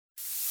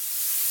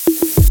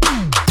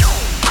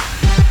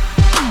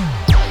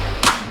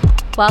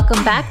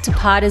Welcome back to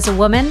Pod is a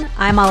Woman.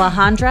 I'm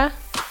Alejandra.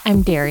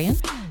 I'm Darian.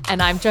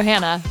 And I'm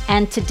Johanna.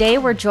 And today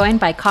we're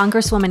joined by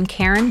Congresswoman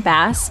Karen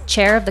Bass,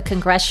 chair of the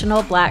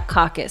Congressional Black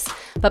Caucus.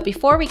 But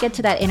before we get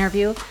to that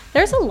interview,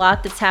 there's a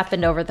lot that's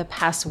happened over the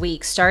past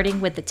week,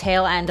 starting with the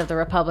tail end of the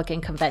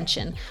Republican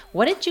convention.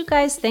 What did you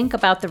guys think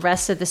about the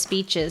rest of the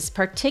speeches,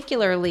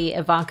 particularly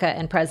Ivanka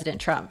and President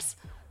Trump's?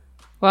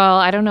 Well,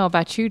 I don't know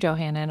about you,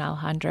 Johanna and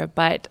Alejandra,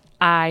 but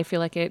I feel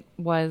like it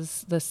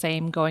was the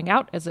same going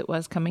out as it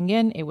was coming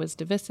in. It was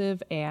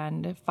divisive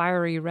and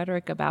fiery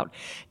rhetoric about,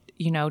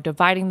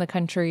 dividing the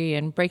country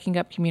and breaking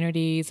up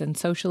communities and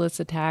socialist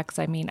attacks.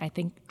 I mean, I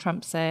think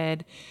Trump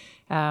said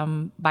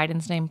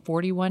Biden's name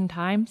 41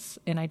 times,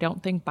 and I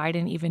don't think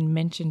Biden even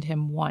mentioned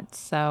him once.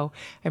 So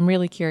I'm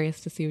really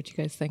curious to see what you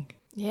guys think.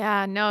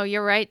 Yeah, no,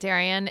 you're right,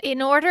 Darian.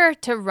 In order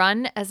to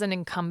run as an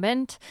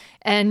incumbent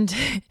and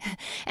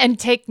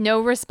take no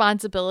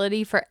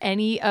responsibility for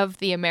any of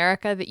the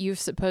America that you've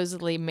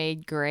supposedly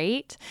made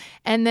great,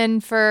 and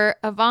then for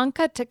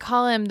Ivanka to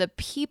call him the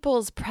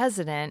people's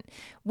president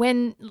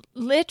when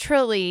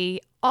literally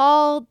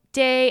all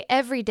day,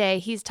 every day,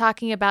 he's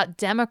talking about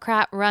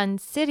Democrat-run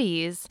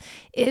cities,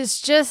 is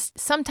just,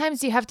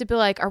 sometimes you have to be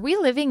like, are we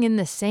living in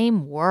the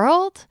same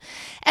world?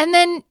 And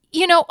then,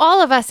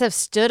 all of us have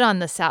stood on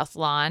the South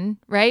Lawn,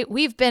 right?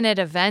 We've been at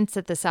events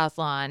at the South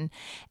Lawn.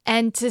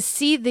 And to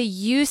see the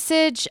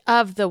usage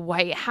of the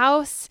White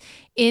House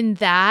in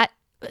that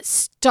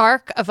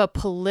stark of a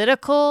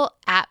political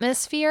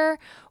atmosphere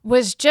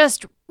was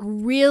just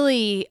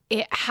really,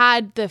 it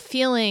had the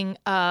feeling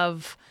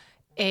of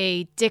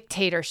a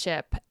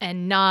dictatorship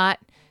and not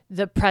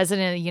the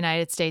president of the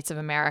United States of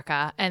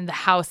America and the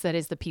house that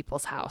is the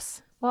people's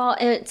house. Well,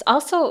 it's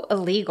also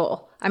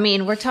illegal. I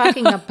mean, we're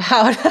talking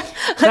about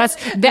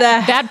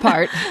that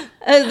part.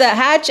 The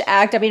Hatch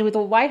Act. I mean, the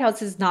White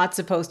House is not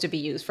supposed to be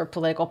used for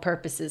political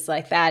purposes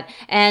like that.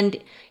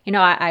 And,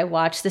 I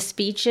watched the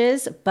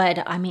speeches,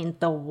 but I mean,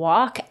 the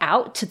walk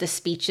out to the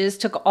speeches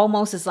took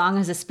almost as long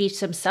as the speech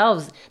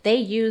themselves. They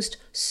used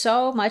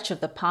so much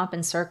of the pomp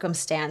and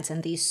circumstance,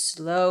 and these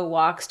slow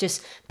walks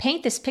just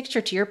paint this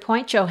picture, to your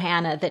point,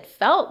 Johanna, that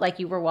felt like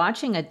you were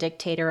watching a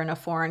dictator in a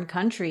foreign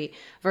country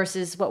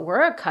versus what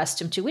we're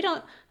accustomed to. We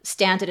don't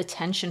stand at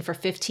attention for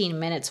 15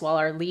 minutes while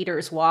our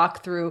leaders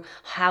walk through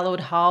hallowed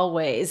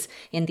hallways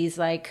in these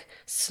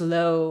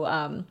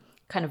slow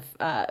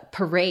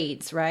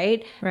parades,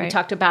 right? We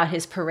talked about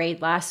his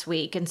parade last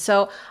week. And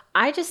so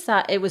I just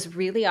thought it was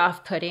really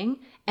off-putting.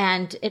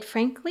 And it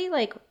frankly,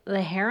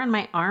 the hair on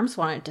my arms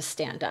wanted to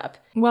stand up.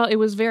 Well, it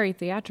was very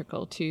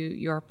theatrical, to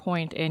your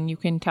point, and you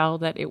can tell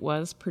that it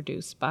was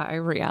produced by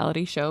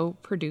reality show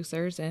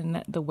producers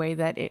and the way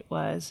that it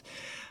was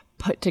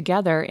put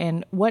together.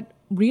 And what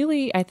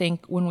really, I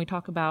think, when we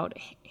talk about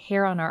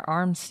hair on our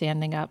arms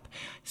standing up,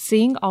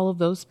 seeing all of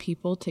those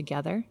people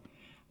together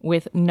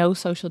with no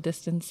social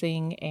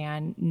distancing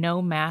and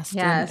no masks,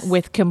 yes, and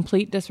with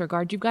complete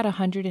disregard. You've got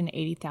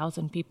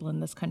 180,000 people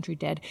in this country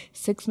dead,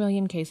 6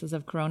 million cases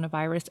of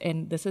coronavirus,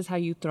 and this is how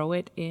you throw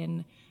it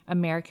in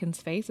Americans'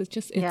 face.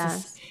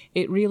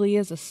 It really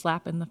is a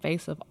slap in the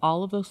face of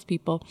all of those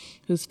people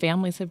whose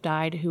families have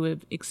died, who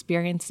have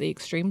experienced the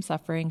extreme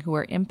suffering, who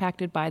are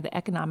impacted by the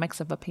economics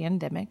of a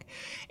pandemic.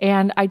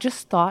 And I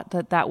just thought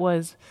that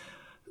was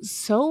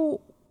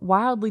so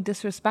wildly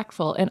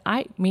disrespectful. And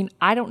I mean,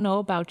 I don't know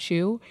about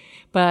you,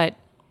 but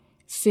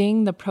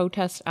seeing the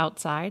protests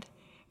outside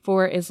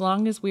for as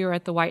long as we were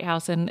at the White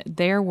House, and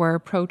there were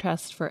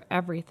protests for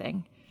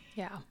everything.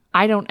 Yeah.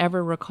 I don't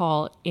ever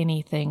recall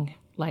anything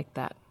like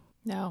that.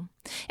 No.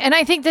 And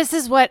I think this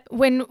is what,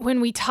 when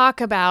we talk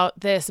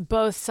about this,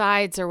 both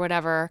sides or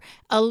whatever,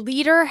 a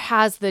leader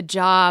has the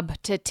job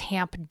to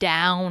tamp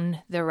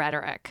down the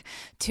rhetoric,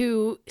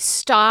 to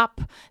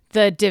stop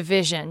the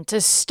division, to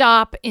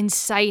stop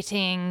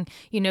inciting,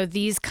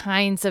 these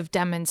kinds of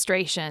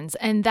demonstrations.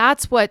 And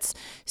that's what's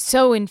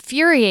so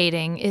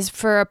infuriating, is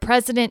for a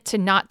president to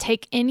not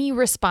take any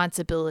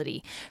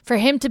responsibility, for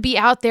him to be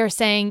out there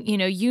saying,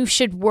 you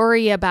should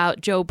worry about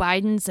Joe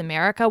Biden's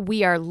America.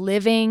 We are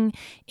living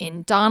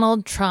in Donald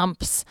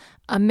Trump's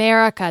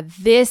America.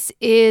 This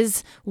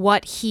is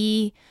what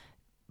he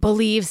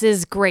believes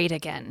is great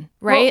again,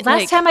 right? Well,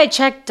 last time I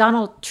checked,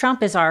 Donald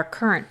Trump is our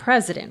current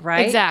president,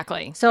 right?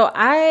 Exactly. So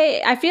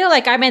I feel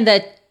like I'm in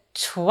the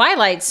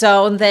twilight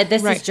zone that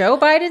this right. is Joe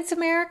Biden's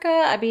America.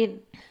 I mean,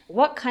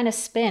 what kind of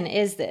spin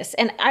is this?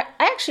 And I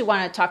actually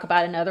want to talk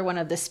about another one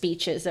of the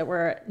speeches that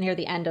were near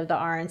the end of the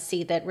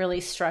RNC that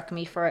really struck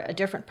me for a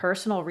different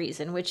personal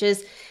reason, which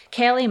is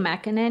Kayleigh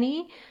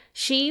McEnany.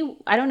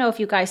 I don't know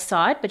if you guys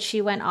saw it, but she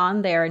went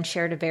on there and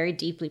shared a very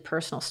deeply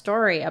personal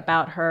story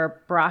about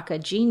her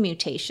BRCA gene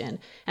mutation.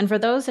 And for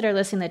those that are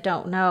listening that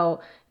don't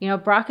know,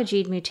 BRCA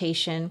gene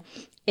mutation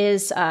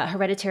is a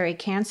hereditary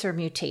cancer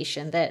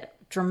mutation that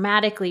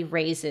dramatically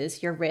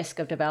raises your risk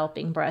of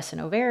developing breast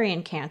and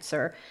ovarian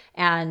cancer.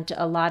 And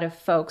a lot of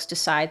folks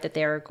decide that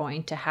they're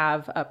going to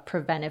have a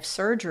preventive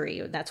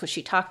surgery. That's what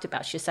she talked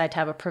about. She decided to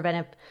have a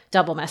preventive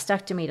double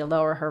mastectomy to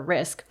lower her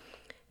risk.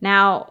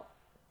 Now,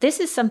 this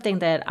is something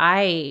that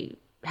I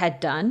had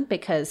done,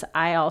 because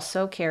I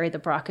also carry the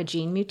BRCA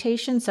gene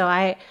mutation. So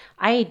I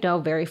know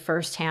very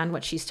firsthand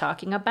what she's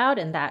talking about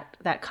and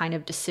that kind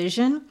of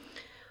decision.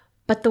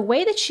 But the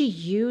way that she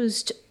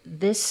used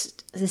this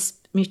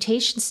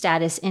mutation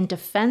status in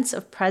defense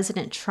of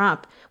President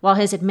Trump while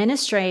his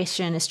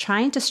administration is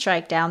trying to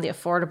strike down the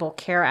Affordable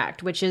Care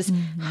Act, which is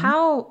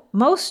how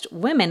most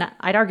women,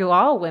 I'd argue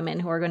all women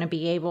who are going to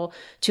be able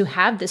to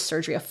have this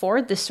surgery,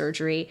 afford this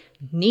surgery,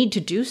 need to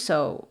do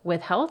so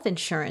with health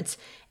insurance.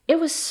 It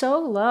was so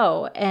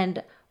low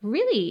and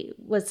really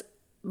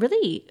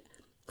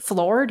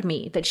floored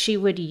me that she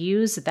would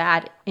use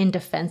that in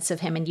defense of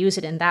him and use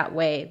it in that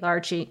way,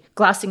 largely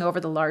glossing over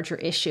the larger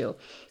issue.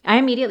 I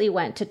immediately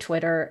went to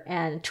Twitter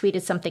and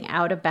tweeted something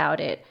out about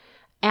it.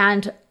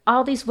 And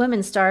all these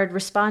women started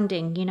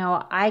responding,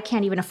 I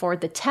can't even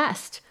afford the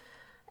test,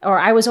 or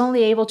I was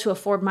only able to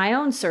afford my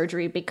own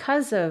surgery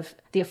because of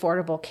the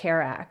Affordable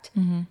Care Act.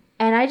 Mm-hmm.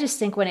 And I just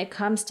think when it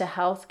comes to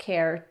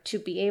healthcare, to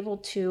be able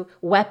to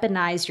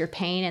weaponize your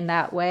pain in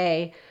that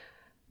way,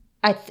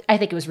 I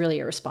think it was really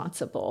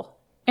irresponsible.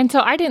 And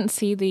so I didn't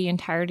see the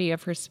entirety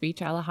of her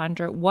speech,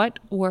 Alejandra. What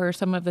were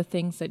some of the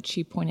things that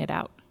she pointed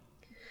out?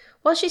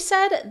 Well, she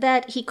said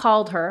that he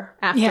called her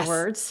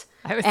afterwards.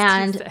 Yes, I was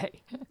going to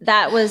say.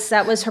 that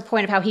was her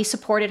point of how he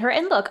supported her.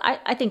 And look,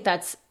 I think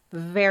that's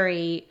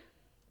very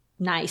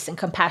nice and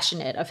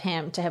compassionate of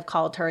him to have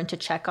called her and to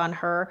check on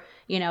her.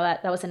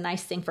 That was a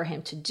nice thing for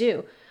him to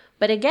do.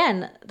 But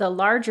again, the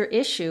larger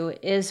issue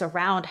is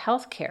around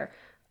healthcare.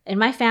 In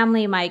my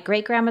family, my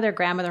great-grandmother,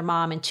 grandmother,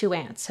 mom, and 2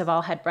 aunts have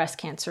all had breast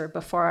cancer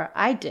before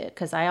I did,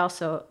 because I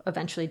also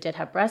eventually did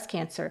have breast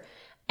cancer.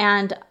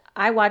 And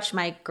I watched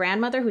my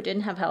grandmother, who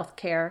didn't have health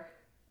care,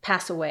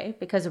 pass away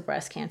because of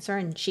breast cancer,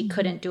 and she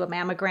couldn't do a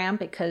mammogram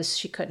because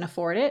she couldn't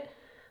afford it.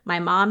 My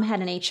mom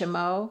had an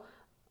HMO.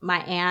 My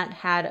aunt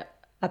had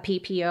a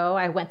PPO.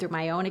 I went through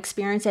my own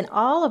experience, and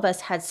all of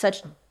us had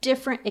such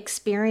different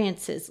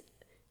experiences,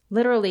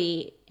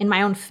 literally in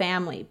my own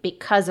family,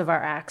 because of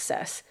our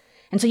access.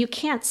 And so you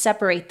can't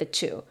separate the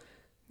two.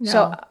 No.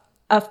 So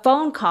a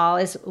phone call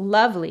is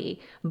lovely,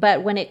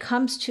 but when it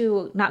comes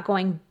to not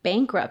going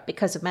bankrupt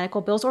because of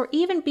medical bills, or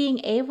even being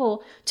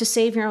able to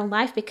save your own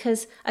life,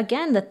 because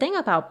again, the thing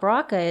about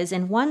BRCA is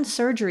in one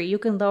surgery, you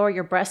can lower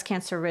your breast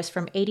cancer risk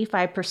from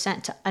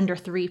 85% to under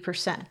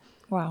 3%.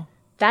 Wow.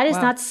 That is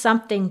not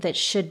something that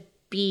should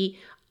be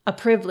a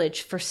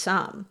privilege for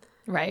some.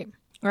 Right.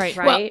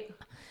 Well,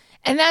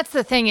 and that's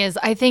the thing is,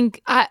 I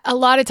think a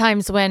lot of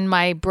times when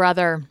my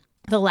brother,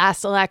 the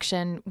last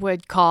election,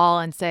 would call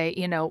and say,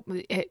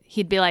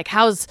 he'd be like,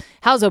 how's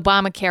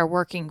Obamacare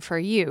working for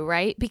you?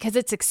 Right? Because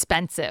it's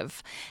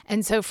expensive.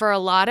 And so for a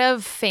lot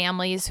of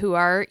families who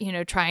are,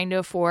 trying to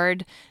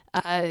afford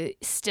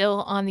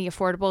still on the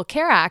Affordable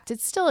Care Act,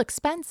 it's still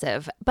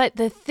expensive. But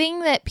the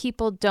thing that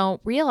people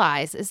don't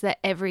realize is that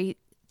every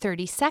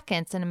 30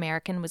 seconds, an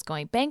American was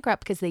going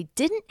bankrupt because they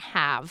didn't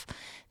have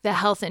the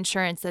health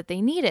insurance that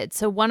they needed.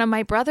 So one of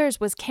my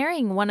brothers was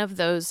carrying one of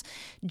those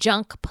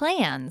junk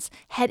plans.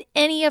 Had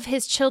any of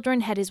his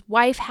children, had his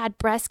wife had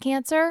breast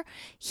cancer,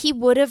 he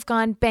would have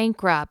gone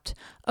bankrupt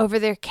over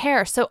their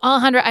care. So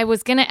Alejandra, I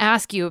was going to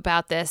ask you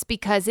about this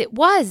because it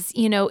was,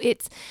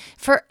 it's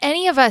for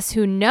any of us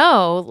who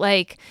know,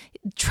 like,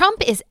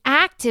 Trump is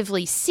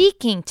actively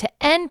seeking to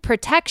end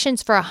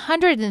protections for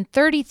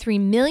 133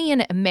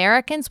 million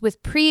Americans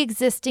with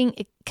pre-existing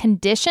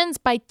conditions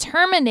by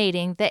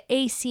terminating the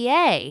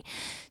ACA.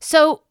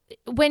 So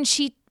when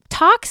she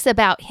talks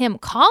about him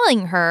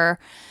calling her,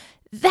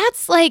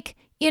 that's like,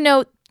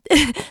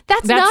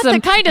 that's not the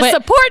kind of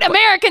support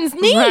Americans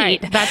need.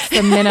 Right. That's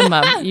the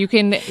minimum.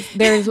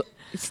 There's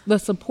the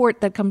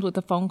support that comes with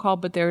the phone call,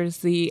 but there's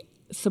the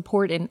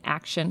support and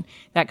action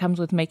that comes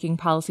with making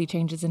policy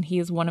changes. And he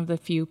is one of the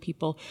few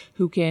people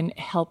who can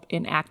help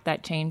enact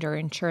that change or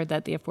ensure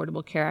that the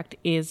Affordable Care Act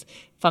is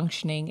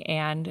functioning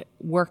and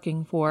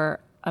working for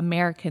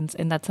Americans.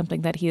 And that's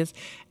something that he is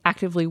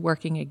actively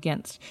working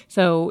against.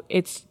 So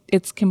it's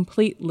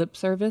complete lip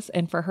service.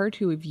 And for her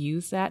to have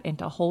used that and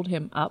to hold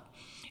him up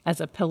as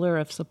a pillar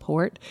of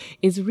support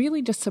is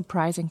really just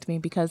surprising to me,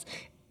 because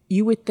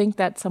you would think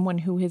that someone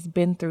who has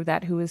been through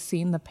that, who has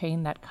seen the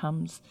pain that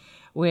comes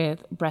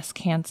with breast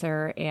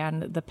cancer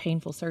and the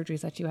painful surgeries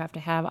that you have to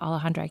have,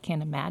 Alejandra, I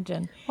can't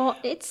imagine. Well,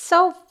 it's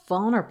so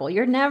vulnerable.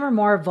 You're never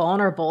more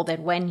vulnerable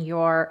than when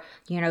you're,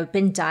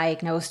 been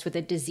diagnosed with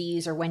a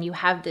disease, or when you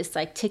have this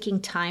like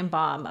ticking time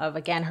bomb of,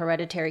 again,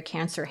 hereditary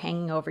cancer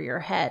hanging over your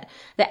head.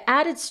 The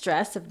added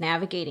stress of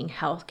navigating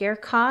healthcare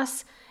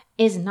costs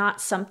is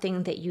not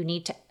something that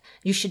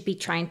you should be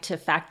trying to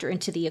factor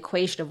into the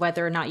equation of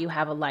whether or not you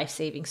have a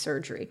life-saving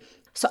surgery.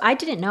 So I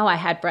didn't know I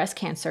had breast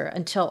cancer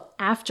until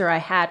after I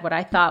had what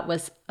I thought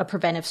was a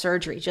preventive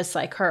surgery, just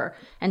like her.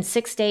 And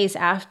 6 days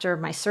after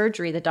my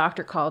surgery, the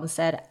doctor called and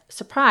said,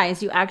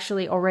 surprise, you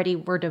actually already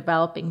were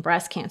developing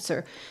breast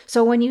cancer.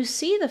 So when you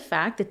see the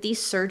fact that these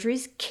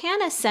surgeries can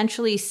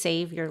essentially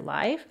save your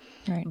life,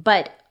 right,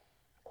 but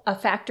a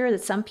factor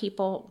that some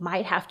people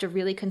might have to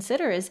really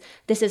consider is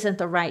this isn't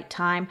the right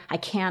time. I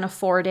can't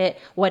afford it.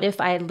 What if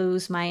I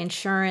lose my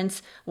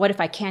insurance? What if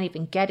I can't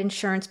even get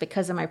insurance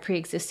because of my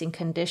pre-existing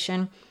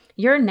condition?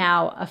 You're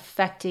now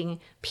affecting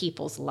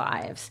people's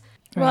lives.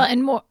 Right. Well,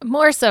 and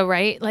more so,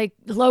 right? Like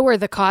lower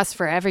the cost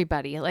for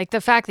everybody. Like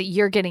the fact that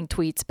you're getting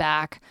tweets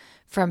back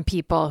from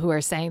people who are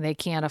saying they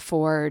can't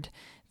afford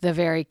the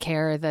very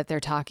care that they're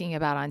talking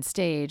about on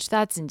stage,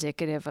 that's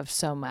indicative of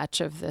so much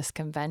of this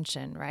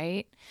convention,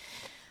 right?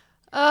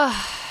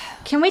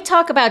 Can we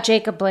talk about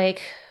Jacob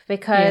Blake?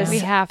 Because we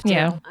have to.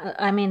 Yeah.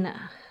 I mean,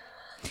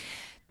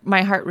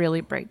 my heart really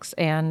breaks.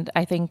 And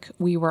I think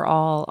we were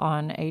all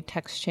on a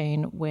text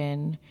chain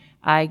when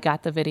I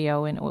got the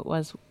video, and it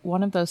was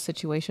one of those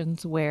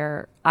situations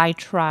where I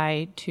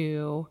try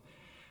to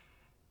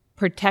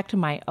protect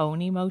my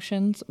own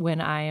emotions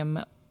when I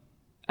am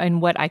in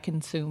what I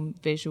consume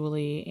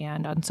visually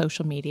and on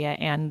social media.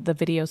 And the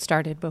video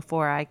started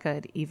before I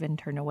could even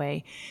turn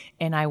away.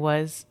 And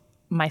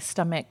my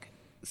stomach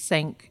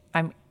sank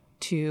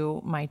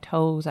to my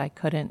toes. I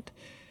couldn't.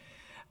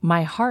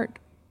 My heart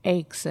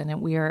aches,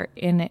 and we are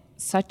in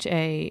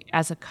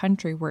as a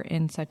country, we're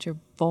in such a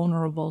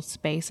vulnerable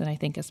space. And I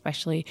think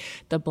especially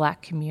the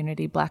Black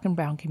community, Black and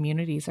brown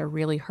communities are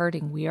really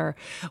hurting. We are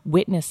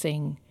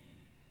witnessing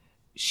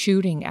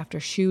shooting after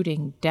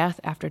shooting, death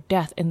after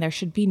death, and there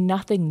should be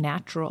nothing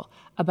natural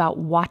about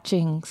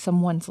watching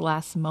someone's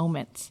last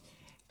moments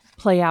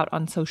play out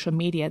on social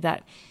media.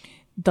 That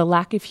the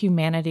lack of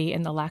humanity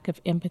and the lack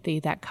of empathy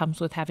that comes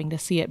with having to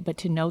see it, but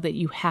to know that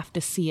you have to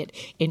see it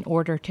in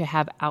order to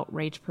have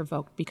outrage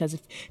provoked. Because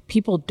if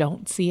people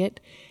don't see it,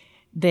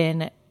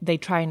 then they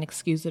try and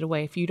excuse it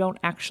away. If you don't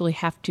actually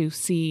have to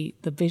see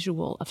the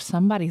visual of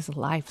somebody's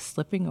life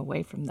slipping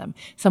away from them,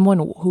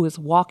 someone who is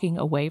walking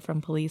away from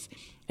police,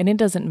 and it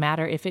doesn't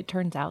matter if it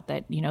turns out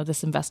that,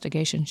 this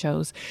investigation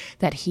shows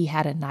that he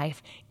had a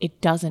knife, it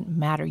doesn't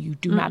matter. You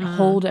do not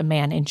hold a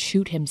man and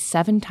shoot him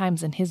 7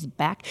 times in his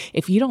back.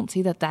 If you don't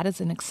see that that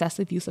is an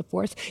excessive use of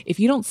force,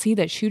 if you don't see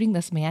that shooting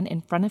this man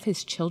in front of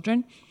his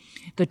children,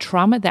 the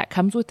trauma that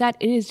comes with that,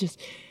 it is just,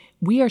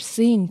 we are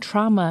seeing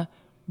trauma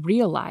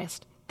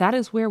realized. That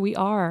is where we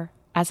are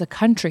as a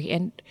country.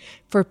 And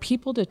for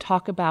people to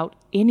talk about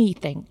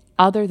anything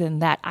other than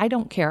that, I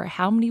don't care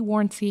how many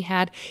warrants he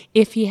had,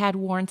 if he had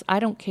warrants, I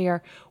don't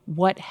care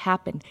what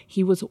happened.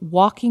 He was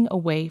walking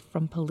away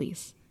from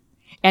police.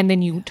 And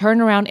then you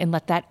turn around and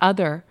let that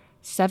other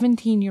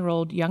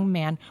 17-year-old young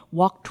man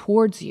walk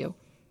towards you.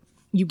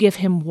 You give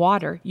him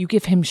water, you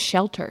give him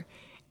shelter.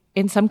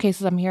 In some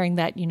cases, I'm hearing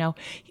that,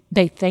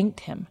 they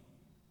thanked him.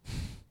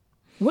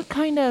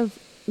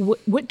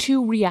 What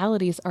two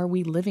realities are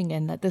we living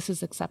in that this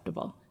is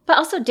acceptable? But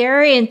also,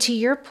 Darian, to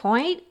your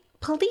point,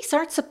 police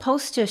aren't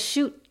supposed to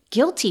shoot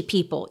guilty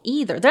people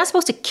either. They're not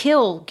supposed to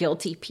kill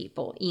guilty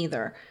people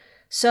either.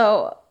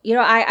 So,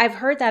 I've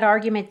heard that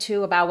argument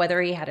too about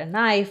whether he had a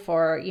knife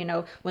or,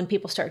 when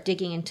people start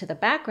digging into the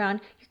background,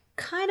 you're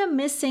kind of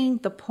missing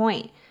the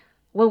point.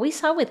 What we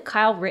saw with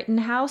Kyle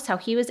Rittenhouse, how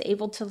he was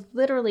able to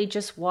literally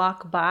just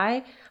walk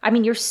by. I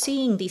mean, you're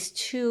seeing these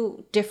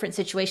two different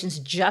situations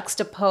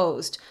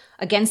juxtaposed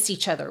against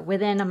each other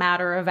within a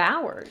matter of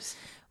hours.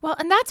 Well,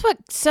 and that's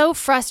what so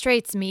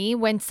frustrates me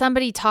when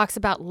somebody talks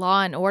about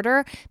law and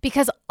order,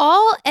 because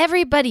all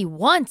everybody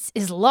wants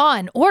is law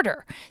and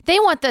order. They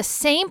want the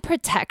same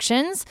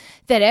protections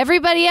that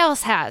everybody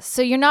else has.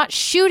 So you're not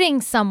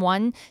shooting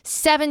someone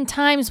 7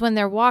 times when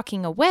they're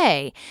walking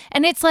away.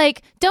 And it's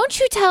like, don't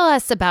you tell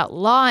us about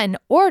law and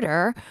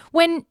order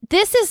when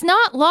this is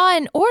not law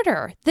and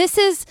order. This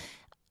is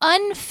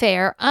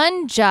unfair,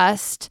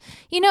 unjust.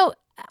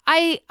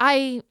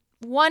 I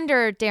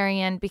wonder,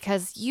 Darian,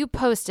 because you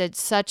posted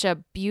such a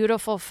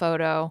beautiful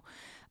photo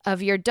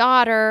of your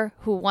daughter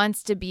who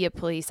wants to be a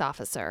police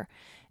officer.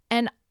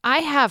 And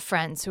I have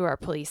friends who are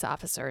police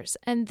officers.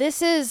 And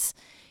this is,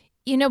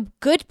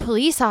 good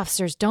police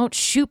officers don't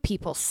shoot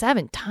people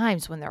 7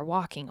 times when they're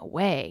walking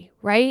away,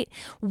 right?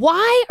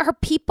 Why are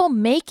people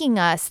making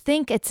us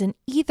think it's an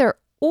either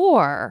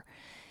or,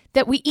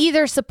 that we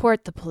either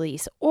support the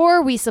police or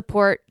we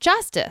support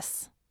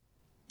justice?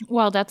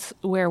 Well, that's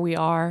where we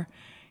are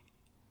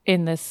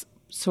in this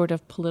sort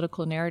of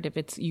political narrative.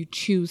 It's you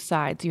choose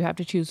sides. You have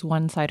to choose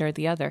one side or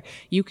the other.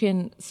 You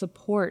can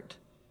support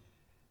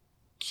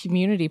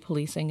community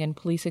policing and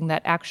policing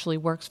that actually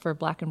works for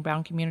Black and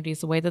brown communities.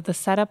 The way that the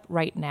setup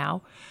right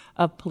now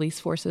of police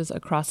forces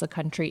across the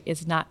country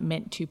is not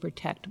meant to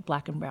protect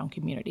Black and brown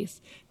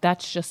communities.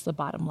 That's just the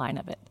bottom line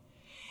of it.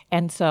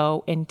 And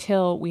so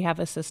until we have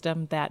a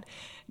system that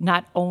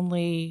not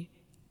only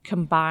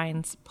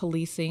combines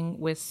policing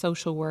with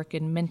social work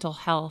and mental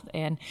health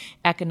and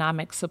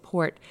economic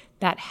support,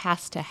 that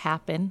has to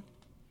happen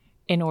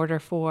in order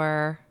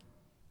for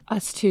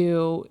us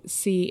to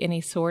see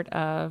any sort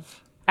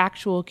of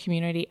actual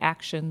community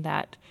action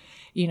that,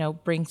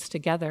 brings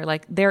together.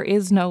 Like, there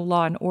is no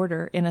law and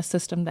order in a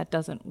system that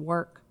doesn't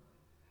work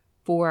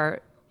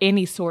for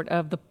any part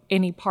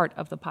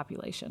of the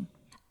population.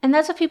 And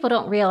that's what people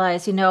don't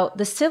realize.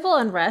 The civil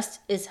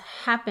unrest is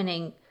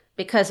happening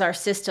because our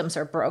systems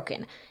are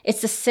broken.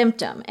 It's a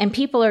symptom. And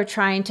people are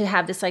trying to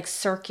have this like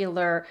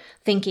circular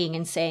thinking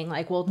and saying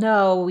like, well,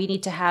 no, we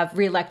need to have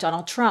reelect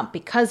Donald Trump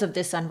because of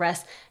this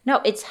unrest. No,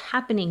 it's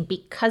happening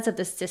because of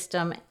the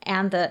system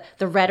and the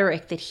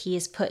rhetoric that he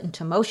has put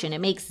into motion. It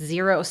makes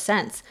zero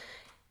sense.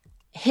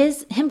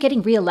 Him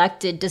getting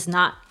reelected does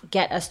not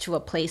get us to a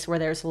place where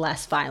there's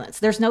less violence.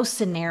 There's no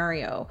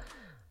scenario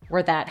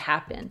where that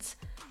happens.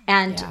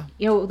 And,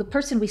 the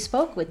person we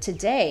spoke with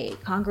today,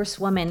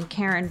 Congresswoman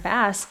Karen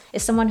Bass,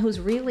 is someone who's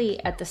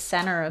really at the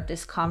center of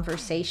this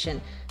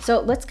conversation. So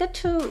let's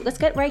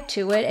get right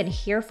to it and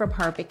hear from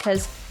her,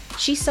 because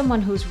she's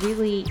someone who's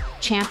really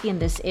championed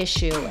this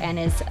issue and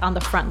is on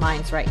the front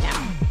lines right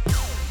now.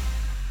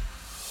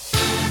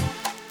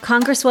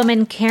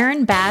 Congresswoman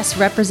Karen Bass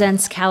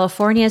represents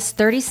California's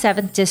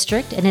 37th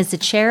District and is the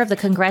chair of the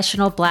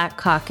Congressional Black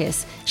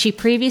Caucus. She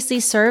previously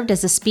served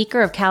as the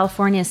Speaker of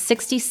California's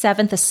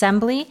 67th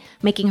Assembly,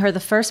 making her the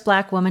first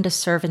Black woman to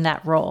serve in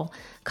that role.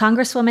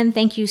 Congresswoman,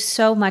 thank you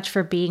so much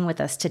for being with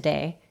us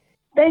today.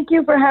 Thank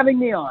you for having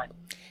me on.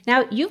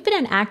 Now, you've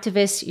been an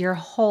activist your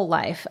whole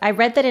life. I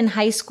read that in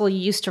high school you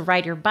used to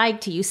ride your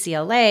bike to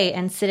UCLA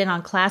and sit in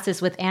on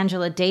classes with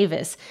Angela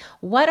Davis.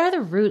 What are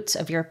the roots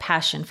of your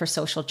passion for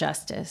social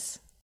justice?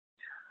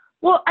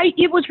 Well,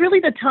 it was really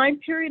the time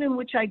period in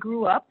which I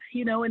grew up,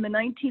 in the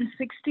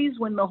 1960s,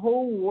 when the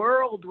whole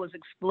world was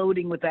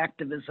exploding with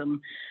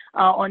activism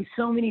on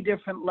so many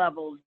different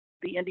levels.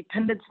 The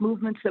independence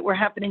movements that were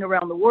happening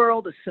around the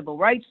world, the civil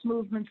rights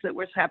movements that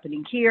were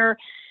happening here.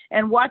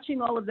 And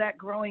watching all of that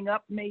growing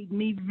up made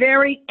me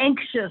very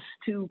anxious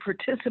to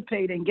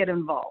participate and get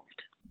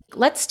involved.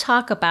 Let's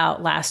talk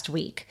about last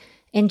week.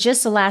 In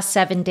just the last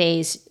 7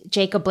 days,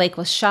 Jacob Blake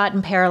was shot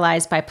and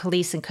paralyzed by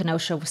police in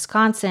Kenosha,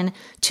 Wisconsin.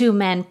 2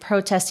 men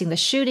protesting the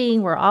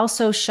shooting were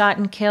also shot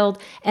and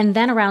killed. And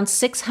then around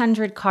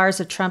 600 cars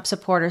of Trump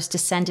supporters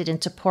descended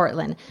into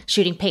Portland,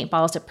 shooting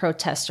paintballs at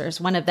protesters,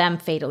 one of them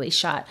fatally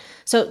shot.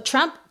 So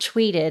Trump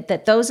tweeted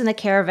that those in the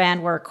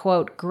caravan were,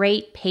 quote,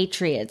 great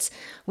patriots.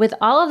 With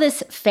all of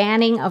this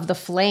fanning of the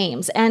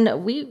flames,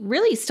 and we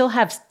really still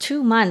have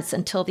 2 months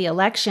until the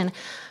election,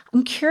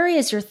 I'm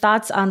curious your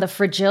thoughts on the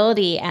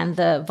fragility and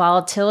the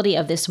volatility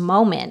of this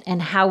moment and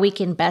how we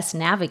can best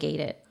navigate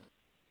it.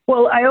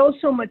 Well, I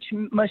also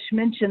must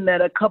mention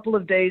that a couple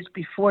of days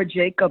before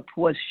Jacob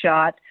was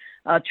shot,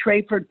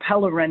 Trayford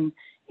Pellerin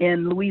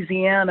in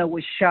Louisiana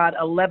was shot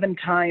 11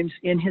 times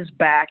in his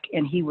back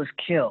and he was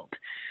killed.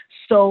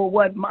 So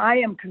what I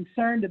am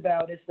concerned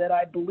about is that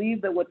I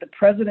believe that what the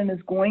president is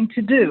going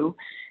to do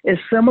is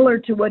similar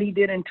to what he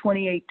did in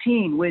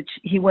 2018, which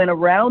he went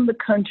around the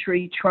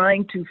country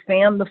trying to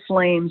fan the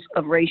flames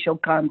of racial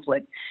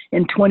conflict.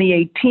 In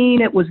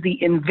 2018, it was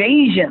the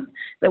invasion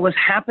that was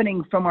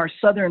happening from our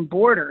southern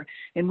border,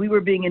 and we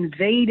were being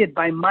invaded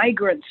by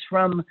migrants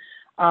from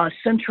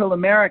Central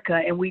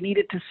America, and we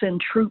needed to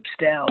send troops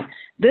down.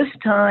 This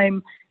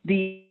time,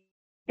 the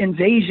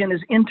invasion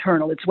is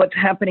internal. It's what's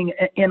happening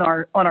on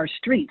our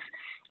streets.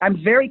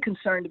 I'm very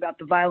concerned about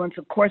the violence.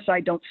 Of course,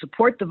 I don't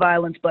support the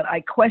violence, but I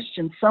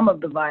question some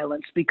of the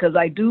violence because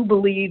I do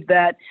believe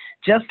that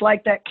just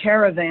like that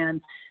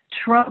caravan,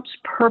 Trump's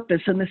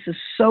purpose, and this is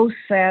so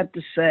sad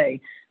to say,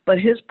 but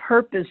his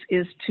purpose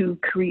is to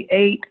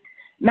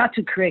not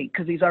to create,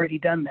 because he's already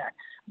done that,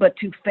 but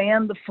to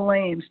fan the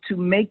flames, to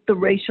make the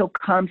racial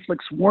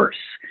conflicts worse,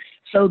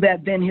 so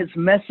that then his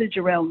message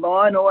around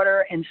law and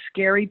order and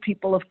scary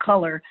people of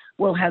color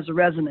will have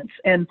resonance.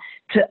 And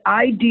the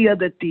idea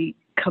that the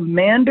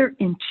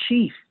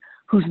commander-in-chief,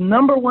 whose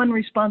number one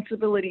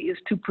responsibility is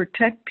to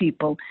protect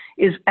people,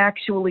 is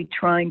actually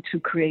trying to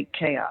create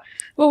chaos.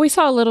 Well, we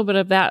saw a little bit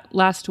of that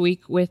last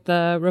week with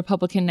the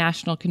Republican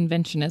National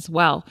Convention as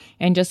well.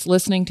 And just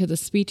listening to the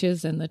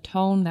speeches and the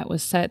tone that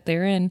was set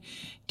therein,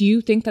 do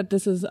you think that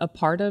this is a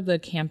part of the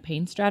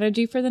campaign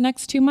strategy for the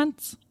next 2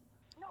 months?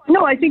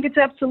 No, I think it's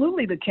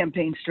absolutely the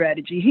campaign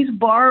strategy. He's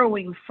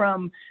borrowing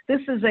from, this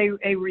is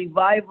a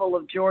revival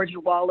of George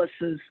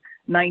Wallace's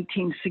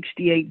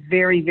 1968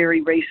 very,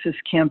 very racist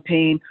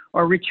campaign,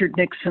 or Richard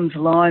Nixon's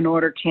Law and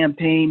Order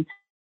campaign.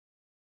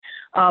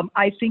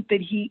 I think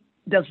that he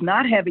does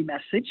not have a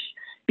message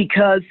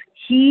because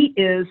he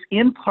is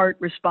in part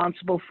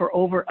responsible for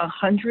over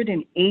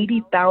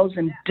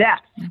 180,000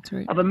 deaths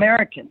of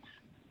Americans.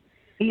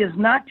 He is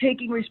not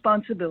taking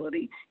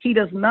responsibility. He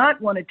does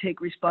not want to take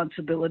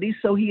responsibility,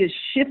 so he is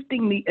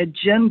shifting the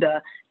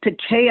agenda to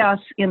chaos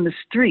in the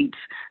streets.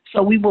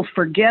 So we will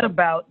forget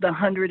about the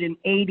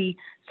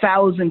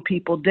 180,000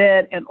 people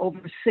dead and over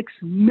 6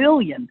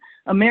 million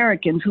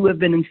Americans who have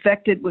been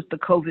infected with the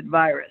COVID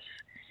virus.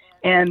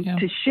 And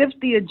to shift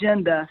the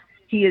agenda,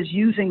 he is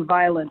using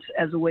violence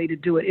as a way to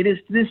do it.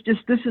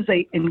 This is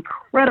an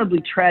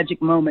incredibly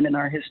tragic moment in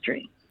our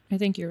history. I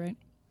think you're right.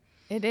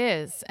 It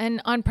is.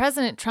 And on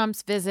President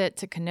Trump's visit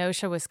to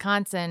Kenosha,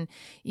 Wisconsin,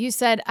 you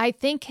said, I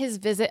think his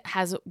visit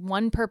has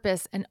one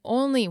purpose and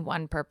only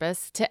one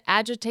purpose: to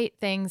agitate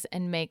things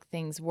and make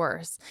things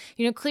worse.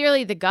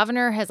 Clearly the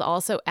governor has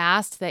also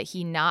asked that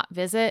he not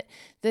visit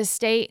the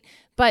state,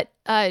 but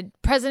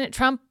President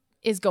Trump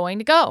is going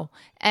to go.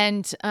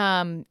 And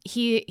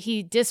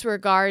he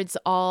disregards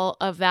all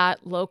of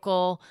that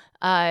local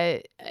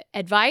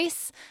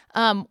advice.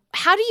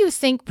 How do you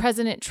think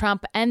President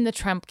Trump and the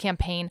Trump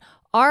campaign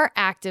are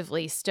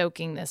actively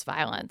stoking this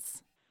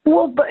violence?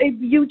 Well, but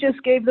you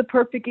just gave the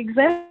perfect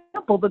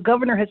example. The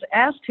governor has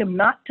asked him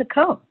not to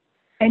come,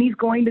 and he's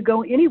going to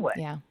go anyway.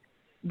 Yeah.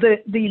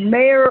 The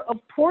mayor of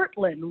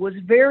Portland was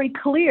very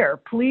clear.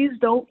 Please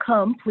don't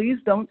come. Please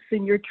don't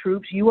send your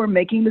troops. You are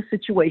making the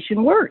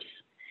situation worse.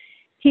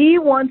 He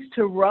wants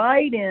to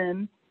ride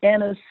in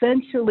and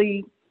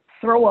essentially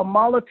throw a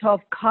Molotov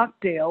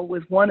cocktail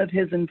with one of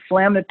his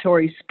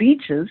inflammatory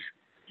speeches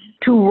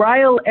to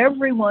rile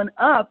everyone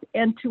up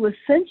and to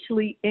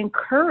essentially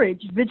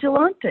encourage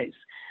vigilantes.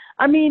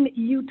 I mean,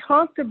 you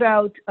talked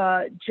about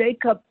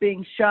Jacob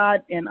being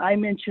shot, and I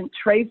mentioned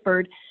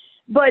Trayford.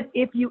 But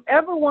if you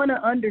ever want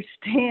to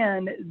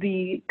understand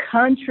the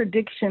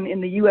contradiction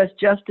in the U.S.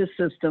 justice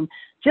system,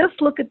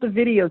 just look at the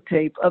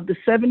videotape of the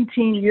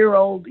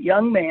 17-year-old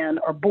young man,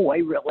 or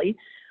boy, really,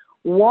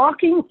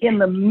 walking in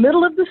the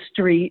middle of the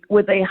street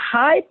with a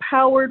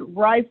high-powered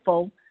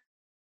rifle,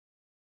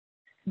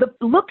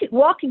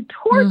 walking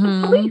towards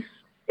the police.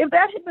 If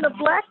that had been a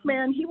black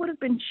man, he would have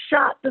been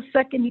shot the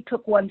second he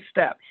took one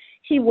step.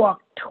 He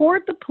walked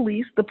toward the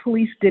police. The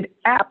police did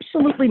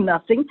absolutely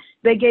nothing.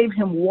 They gave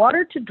him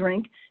water to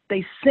drink.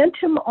 They sent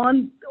him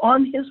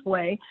on his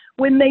way.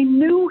 When they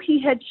knew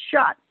he had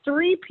shot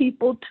 3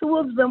 people, 2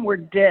 of them were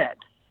dead.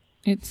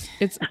 It's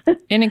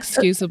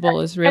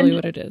inexcusable is really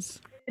what it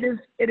is.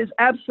 It is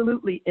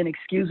absolutely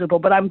inexcusable,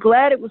 but I'm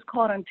glad it was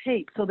caught on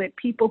tape so that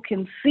people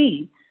can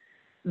see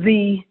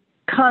the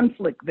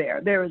conflict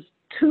there. There is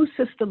 2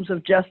 systems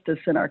of justice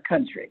in our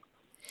country.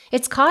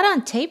 It's caught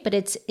on tape, but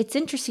it's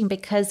interesting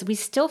because we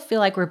still feel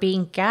like we're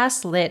being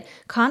gaslit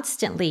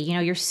constantly. You know,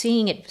 you're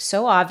seeing it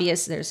so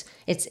obvious.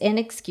 It's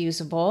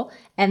inexcusable.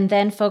 And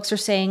then folks are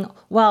saying,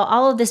 well,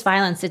 all of this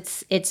violence,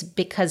 it's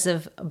because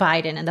of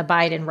Biden and the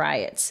Biden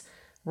riots,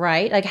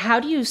 right? Like,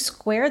 how do you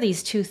square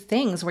these 2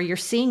 things where you're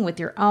seeing with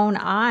your own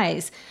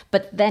eyes,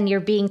 but then you're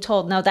being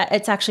told, no, that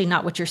it's actually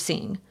not what you're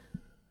seeing?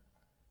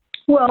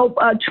 Well,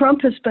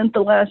 Trump has spent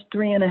the last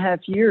 3.5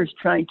 years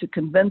trying to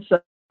convince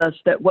us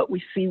that what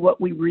we see,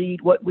 what we read,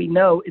 what we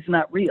know is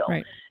not real,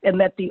 right, and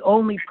that the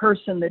only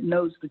person that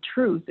knows the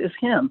truth is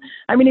him.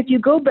 I mean, if you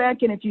go back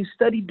and if you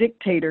study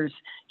dictators,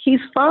 he's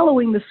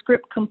following the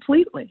script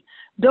completely.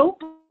 Don't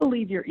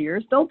believe your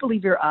ears. Don't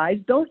believe your eyes.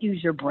 Don't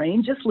use your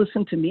brain. Just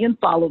listen to me and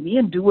follow me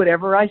and do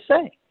whatever I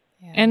say.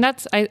 Yeah. And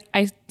that's,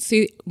 I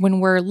see when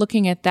we're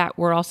looking at that,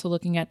 we're also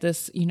looking at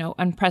this,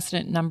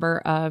 unprecedented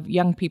number of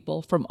young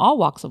people from all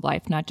walks of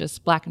life, not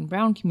just Black and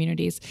brown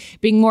communities,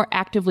 being more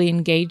actively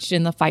engaged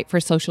in the fight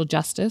for social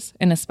justice,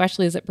 and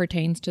especially as it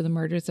pertains to the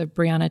murders of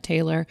Breonna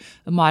Taylor,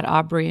 Ahmaud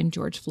Arbery, and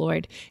George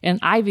Floyd. And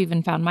I've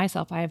even found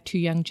myself, I have 2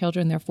 young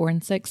children, they're 4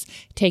 and 6,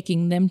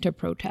 taking them to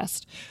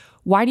protest.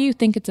 Why do you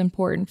think it's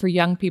important for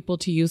young people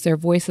to use their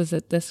voices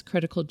at this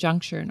critical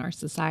juncture in our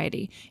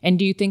society? And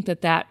do you think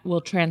that will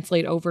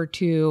translate over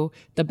to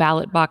the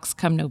ballot box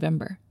come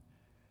November?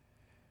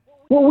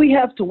 Well, we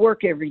have to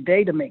work every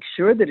day to make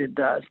sure that it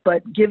does.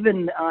 But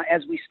given,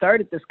 as we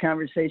started this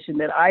conversation,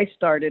 that I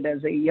started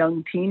as a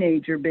young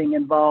teenager being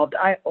involved,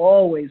 I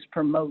always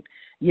promote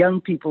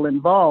young people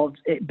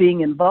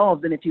being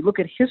involved. And if you look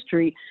at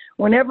history,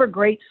 whenever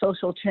great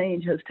social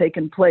change has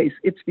taken place,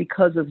 it's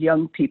because of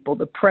young people,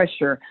 the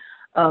pressure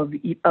of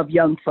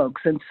young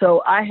folks. And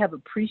so I have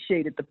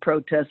appreciated the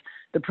protests.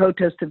 The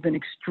protests have been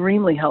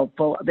extremely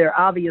helpful. They're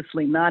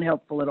obviously not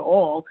helpful at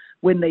all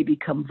when they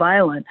become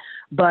violent.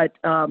 But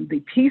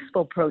the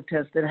peaceful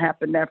protest that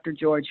happened after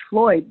George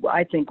Floyd,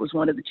 I think, was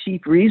one of the chief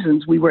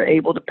reasons we were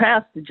able to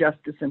pass the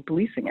Justice and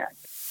Policing Act.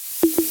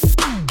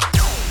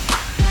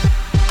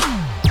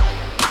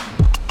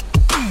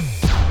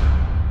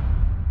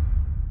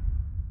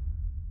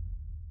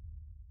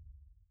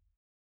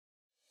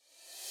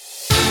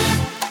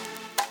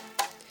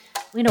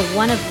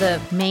 One of the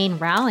main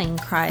rallying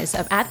cries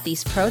at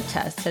these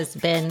protests has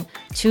been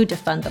to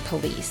defund the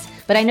police.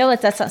 But I know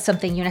that's not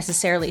something you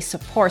necessarily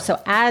support.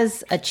 So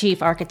as a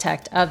chief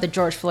architect of the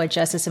George Floyd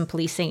Justice and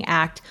Policing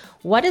Act,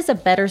 what is a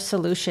better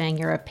solution in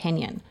your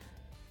opinion?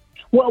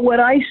 Well,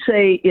 what I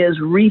say is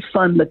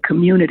refund the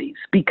communities,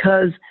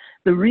 because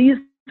the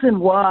reason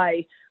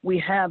why we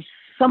have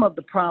some of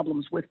the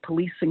problems with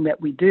policing that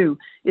we do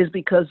is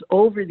because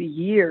over the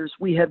years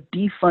we have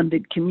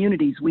defunded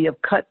communities. We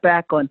have cut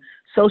back on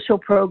social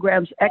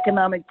programs,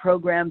 economic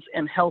programs,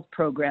 and health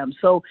programs.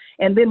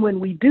 And then when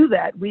we do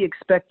that, we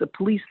expect the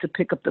police to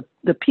pick up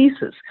the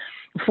pieces.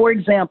 For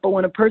example,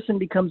 when a person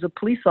becomes a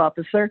police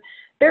officer,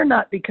 they're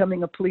not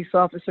becoming a police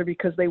officer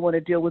because they want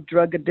to deal with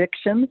drug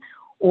addiction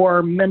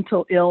or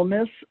mental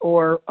illness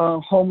or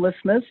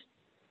homelessness.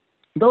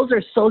 Those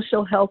are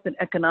social, health, and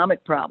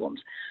economic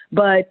problems.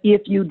 But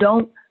if you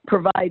don't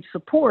provide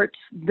supports,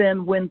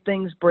 then when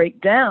things break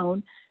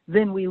down,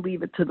 then we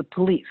leave it to the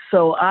police.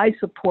 So I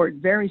support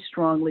very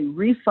strongly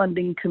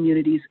refunding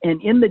communities.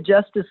 And in the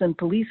Justice and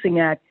Policing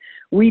Act,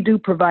 we do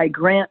provide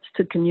grants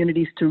to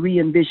communities to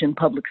re-envision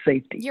public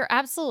safety. You're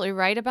absolutely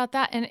right about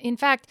that. And in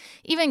fact,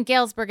 even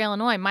Galesburg,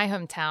 Illinois, my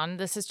hometown,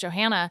 this is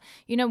Johanna,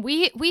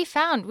 we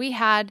found we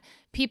had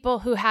people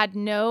who had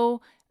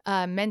no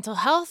mental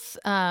health,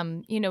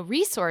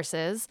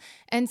 resources.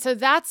 And so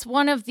that's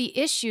one of the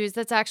issues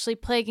that's actually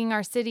plaguing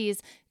our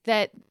cities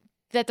that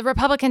the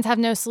Republicans have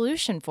no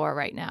solution for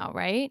right now,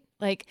 right?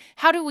 Like,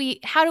 how do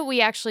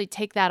we actually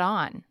take that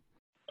on?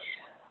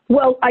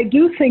 Well, I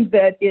do think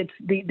that it's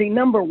the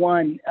number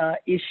one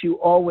issue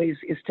always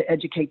is to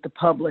educate the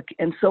public.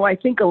 And so I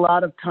think a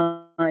lot of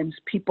times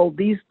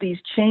these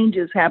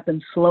changes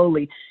happen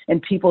slowly and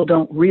people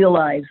don't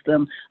realize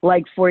them.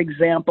 Like, for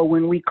example,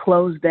 when we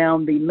closed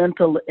down the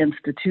mental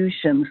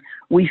institutions,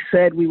 we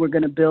said we were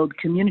going to build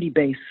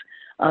community-based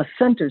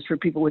centers for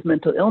people with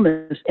mental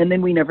illness, and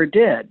then we never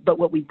did. But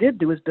what we did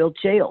do is build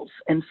jails.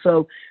 And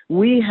so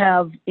we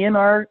have in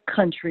our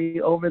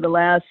country over the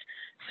last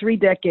 3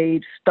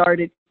 decades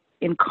started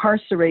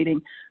incarcerating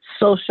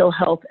social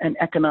health and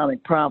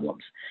economic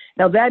problems.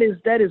 Now that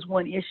is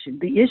one issue.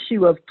 The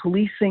issue of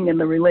policing and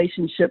the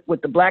relationship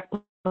with the Black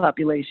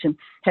population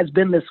has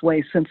been this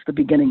way since the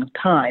beginning of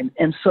time.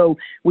 And so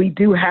we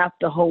do have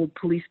to hold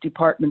police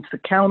departments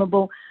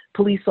accountable.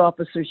 Police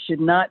officers should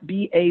not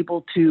be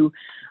able to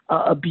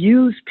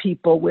abuse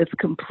people with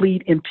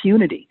complete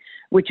impunity,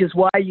 which is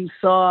why you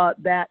saw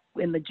that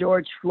in the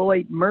George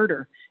Floyd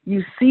murder.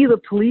 You see the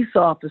police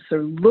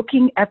officer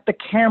looking at the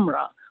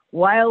camera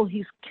while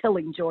he's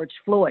killing George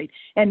Floyd.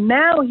 And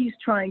now he's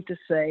trying to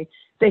say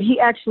that he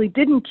actually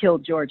didn't kill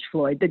George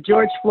Floyd, that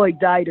George Floyd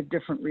died of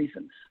different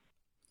reasons.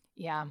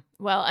 Yeah.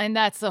 Well, and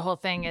that's the whole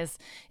thing is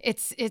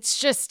it's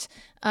just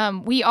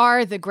we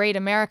are the great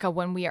America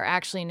when we are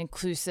actually an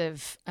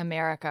inclusive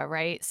America,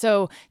 right?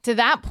 So to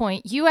that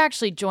point, you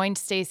actually joined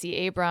Stacey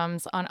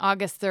Abrams on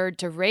August 3rd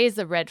to raise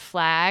the red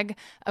flag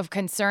of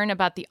concern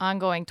about the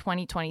ongoing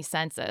 2020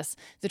 census.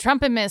 The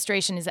Trump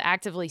administration is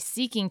actively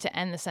seeking to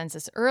end the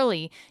census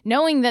early,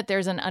 knowing that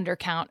there's an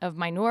undercount of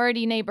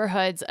minority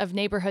neighborhoods, of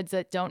neighborhoods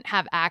that don't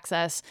have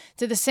access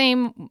to the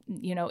same,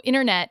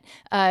 internet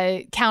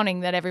counting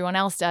that everyone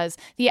else does.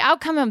 The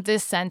outcome of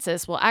this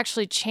census will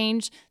actually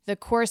change the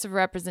course of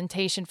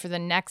representation for the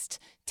next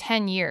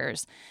 10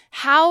 years.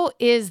 How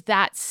is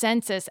that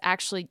census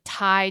actually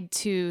tied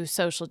to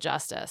social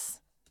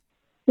justice?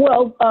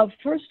 Well,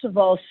 first of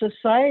all,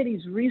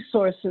 society's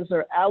resources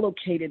are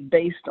allocated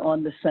based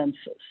on the census.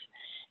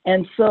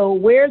 And so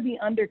where the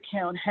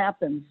undercount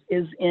happens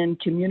is in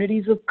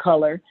communities of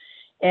color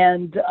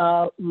and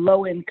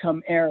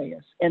low-income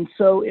areas. And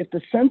so if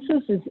the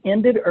census is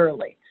ended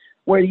early,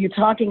 where you're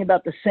talking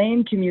about the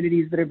same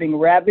communities that are being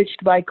ravaged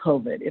by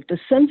COVID, if the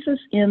census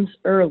ends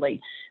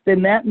early,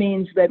 then that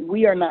means that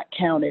we are not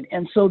counted.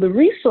 And so the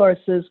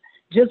resources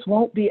just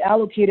won't be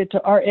allocated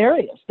to our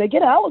areas. They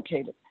get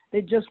allocated.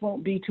 They just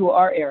won't be to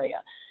our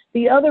area.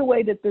 The other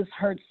way that this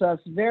hurts us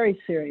very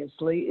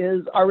seriously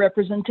is our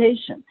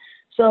representation.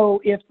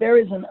 So if there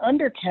is an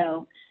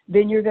undercount,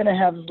 then you're going to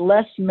have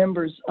less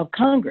members of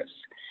Congress.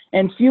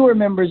 And fewer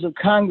members of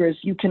Congress,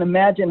 you can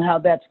imagine how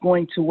that's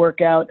going to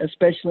work out,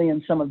 especially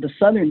in some of the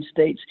southern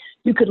states.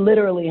 You could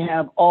literally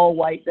have all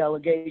white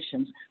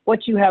delegations.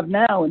 What you have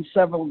now in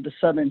several of the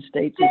southern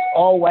states is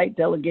all white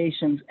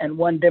delegations and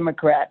one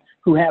Democrat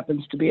who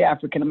happens to be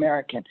African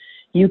American.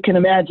 You can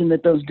imagine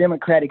that those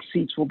Democratic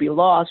seats will be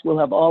lost. We'll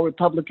have all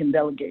Republican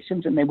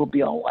delegations and they will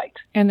be all white.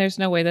 And there's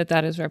no way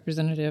that is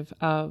representative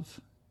of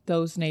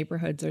those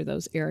neighborhoods or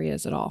those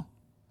areas at all.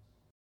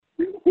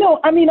 No,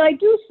 I mean, I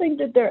do think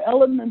that there are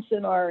elements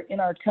in our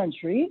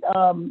country,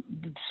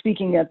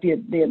 speaking at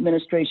the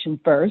administration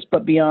first,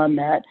 but beyond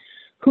that,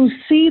 who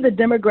see the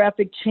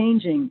demographics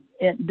changing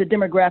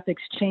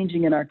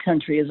in our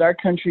country as our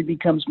country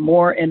becomes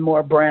more and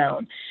more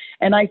brown.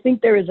 And I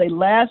think there is a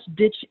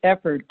last-ditch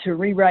effort to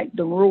rewrite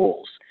the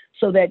rules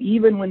so that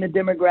even when the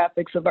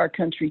demographics of our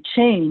country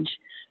change,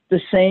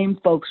 the same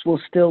folks will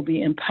still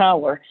be in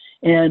power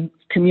and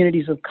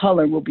communities of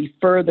color will be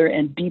further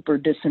and deeper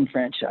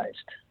disenfranchised.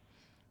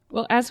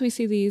 Well, as we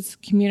see these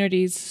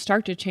communities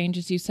start to change,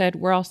 as you said,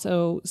 we're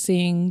also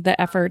seeing the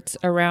efforts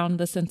around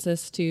the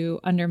census to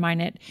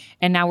undermine it.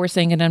 And now we're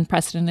seeing an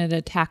unprecedented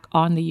attack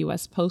on the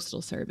U.S.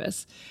 Postal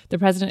Service. The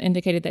president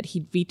indicated that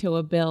he'd veto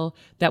a bill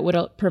that would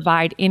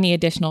provide any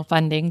additional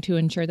funding to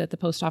ensure that the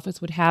post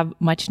office would have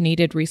much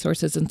needed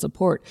resources and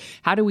support.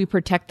 How do we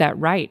protect that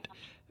right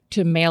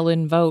to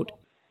mail-in vote?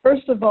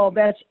 First of all,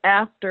 that's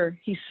after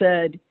he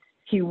said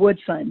he would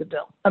sign the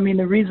bill. I mean,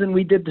 the reason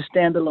we did the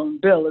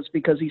standalone bill is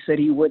because he said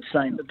he would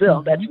sign the bill.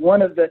 Mm-hmm. That's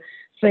one of the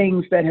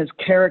things that has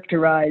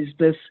characterized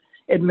this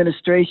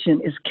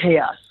administration is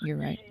chaos. You're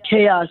right.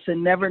 Chaos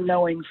and never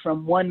knowing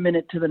from one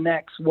minute to the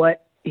next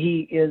what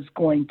he is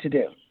going to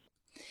do.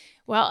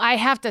 Well, I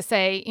have to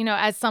say,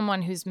 as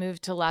someone who's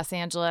moved to Los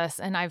Angeles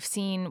and I've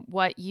seen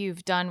what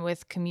you've done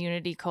with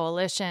Community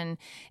Coalition,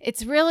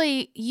 it's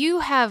really, you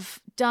have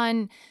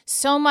done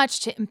so much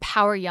to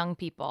empower young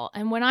people.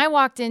 And when I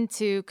walked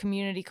into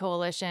Community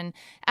Coalition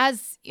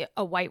as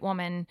a white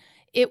woman,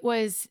 it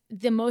was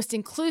the most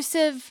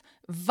inclusive,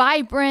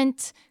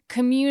 vibrant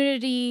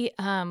community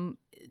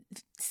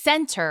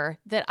center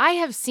that I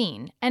have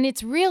seen. And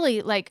it's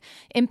really like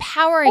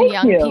empowering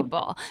young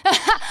people.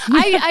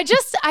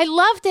 I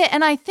loved it.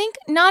 And I think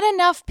not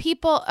enough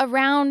people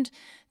around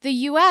the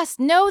US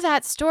know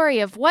that story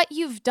of what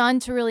you've done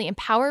to really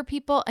empower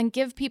people and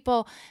give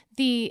people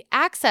the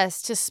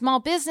access to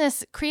small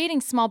business, creating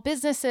small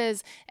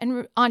businesses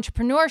and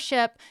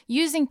entrepreneurship,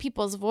 using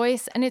people's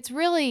voice. And it's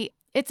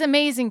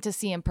amazing to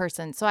see in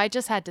person. So I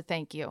just had to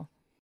thank you.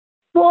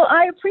 Well,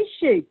 I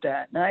appreciate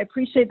that. I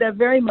appreciate that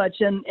very much.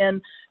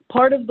 And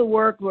part of the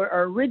work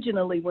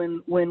originally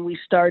when we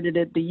started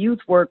it, the youth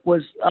work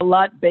was a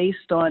lot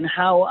based on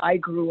how I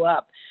grew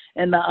up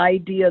and the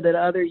idea that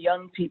other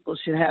young people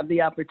should have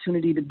the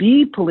opportunity to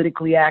be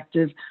politically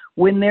active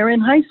when they're in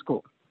high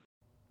school.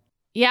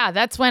 Yeah,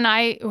 that's when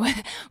I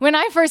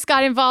first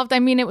got involved. I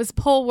mean, it was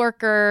poll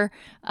worker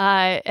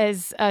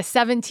as a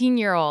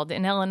 17-year-old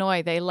in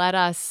Illinois. They let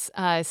us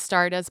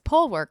start as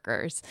poll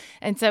workers.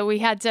 And so we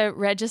had to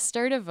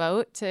register to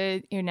vote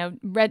to,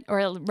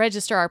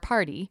 register our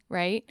party,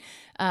 right?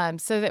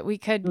 So that we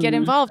could get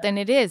involved. And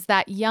it is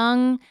that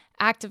young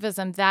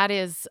activism that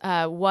is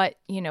what,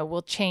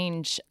 will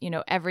change,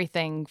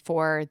 everything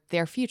for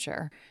their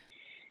future.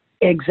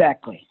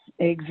 Exactly.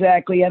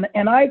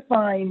 And I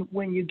find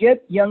when you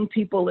get young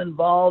people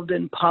involved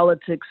in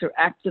politics or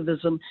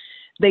activism,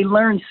 they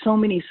learn so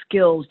many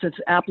skills that's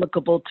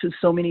applicable to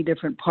so many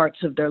different parts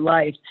of their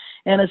life.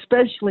 And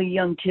especially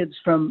young kids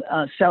from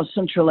South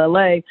Central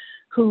LA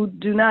who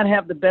do not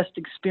have the best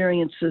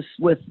experiences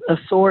with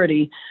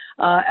authority.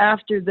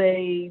 After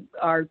they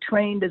are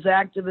trained as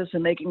activists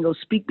and they can go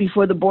speak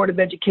before the Board of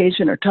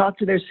Education or talk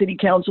to their city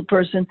council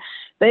person,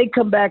 they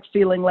come back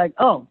feeling like,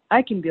 oh,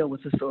 I can deal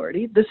with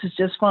authority. This is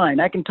just fine.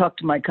 I can talk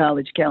to my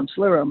college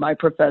counselor or my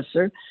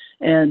professor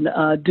and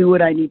do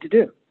what I need to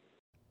do.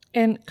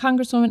 And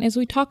Congresswoman, as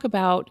we talk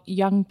about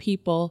young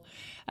people,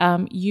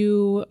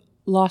 you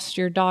lost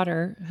your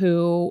daughter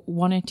who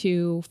wanted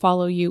to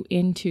follow you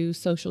into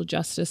social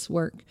justice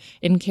work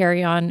and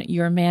carry on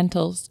your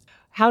mantles.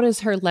 How does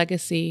her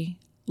legacy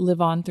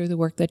live on through the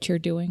work that you're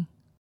doing?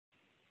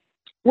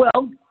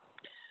 Well,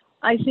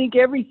 I think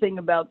everything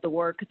about the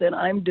work that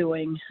I'm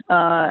doing,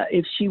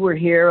 if she were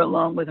here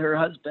along with her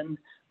husband,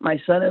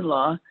 my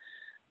son-in-law,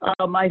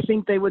 I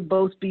think they would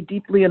both be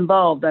deeply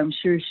involved. I'm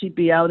sure she'd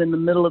be out in the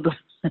middle of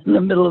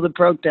the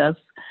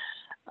protests,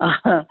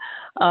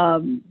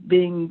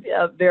 being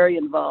very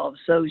involved.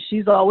 So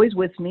she's always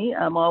with me.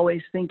 I'm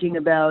always thinking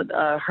about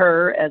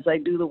her as I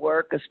do the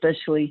work,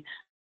 especially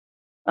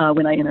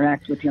when I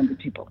interact with younger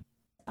people.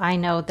 I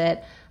know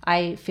that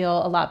I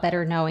feel a lot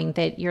better knowing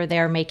that you're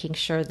there making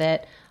sure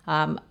that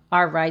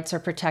our rights are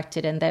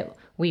protected and that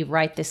we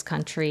right this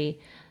country.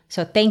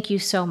 So thank you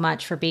so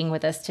much for being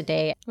with us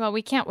today. Well,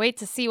 we can't wait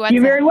to see what's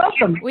You're very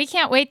welcome. We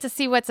can't wait to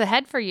see what's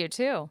ahead for you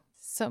too.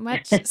 So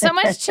much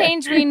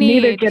change we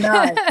need. Neither can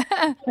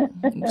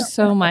I.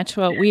 So much.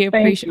 Well, we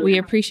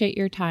appreciate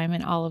your time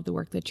and all of the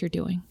work that you're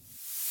doing.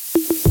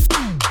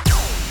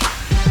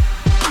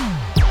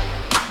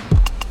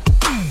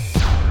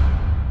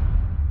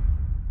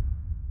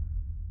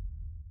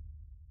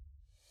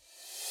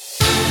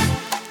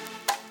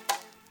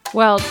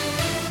 Well,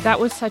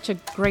 that was such a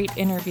great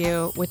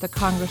interview with a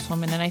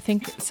congresswoman, and I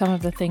think some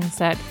of the things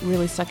that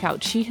really stuck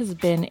out, she has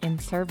been in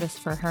service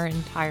for her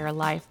entire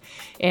life,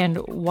 and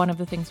one of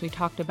the things we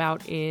talked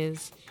about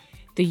is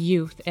the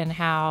youth and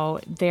how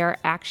their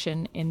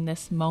action in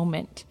this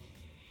moment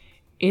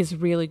is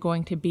really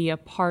going to be a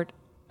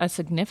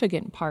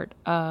significant part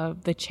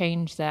of the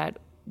change that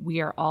we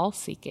are all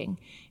seeking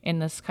in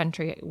this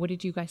country. What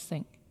did you guys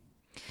think?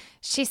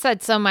 She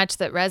said so much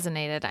that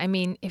resonated. I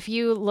mean, if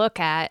you look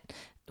at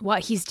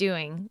what he's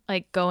doing,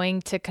 like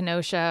going to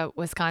Kenosha,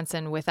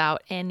 Wisconsin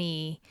without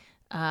any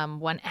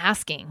one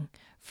asking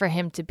for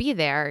him to be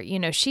there,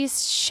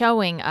 she's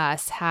showing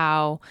us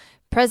how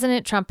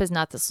President Trump is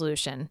not the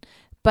solution,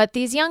 but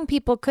these young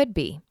people could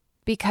be,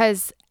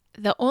 because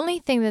the only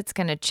thing that's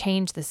going to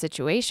change the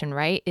situation,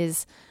 right,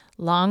 is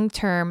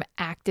long-term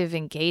active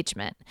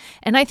engagement.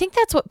 And I think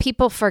that's what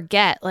people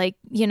forget. Like,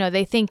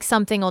 they think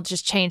something will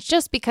just change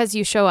just because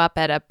you show up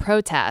at a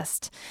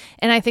protest.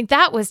 And I think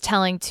that was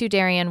telling too,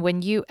 Darian,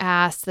 when you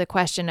asked the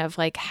question of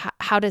like,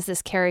 how does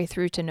this carry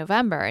through to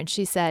November? And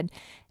she said,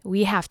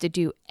 we have to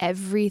do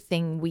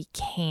everything we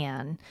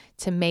can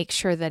to make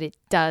sure that it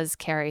does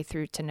carry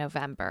through to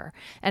November.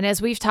 And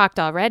as we've talked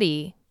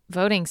already,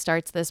 voting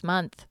starts this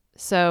month.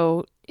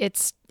 So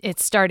it's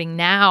starting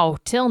now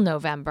till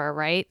November,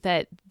 right?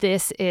 That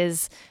this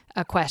is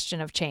a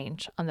question of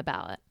change on the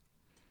ballot.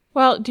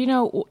 Well, do you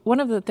know, one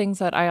of the things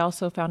that I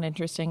also found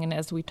interesting, and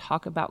as we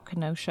talk about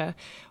Kenosha,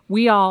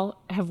 we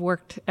all have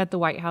worked at the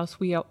White House.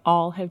 We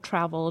all have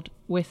traveled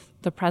with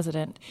the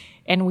president,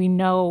 and we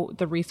know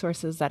the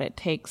resources that it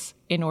takes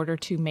in order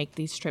to make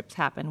these trips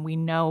happen. We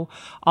know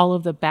all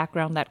of the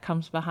background that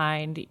comes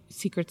behind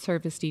Secret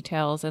Service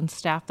details and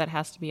staff that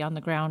has to be on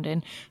the ground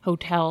in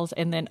hotels,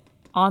 and then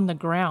on the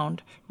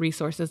ground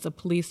resources, the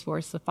police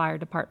force, the fire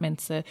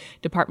departments, the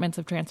departments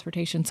of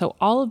transportation. So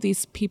all of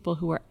these people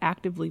who are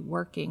actively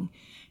working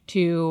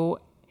to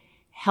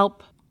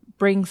help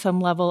bring some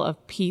level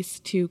of peace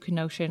to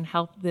Kenosha and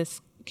help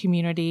this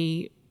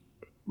community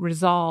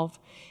resolve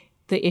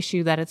the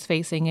issue that it's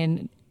facing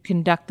and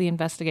conduct the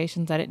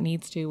investigations that it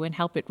needs to and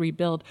help it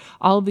rebuild.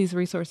 All of these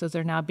resources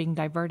are now being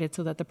diverted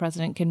so that the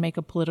president can make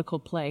a political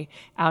play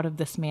out of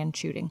this man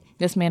shooting.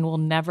 This man will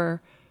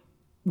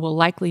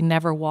likely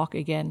never walk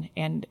again,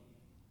 and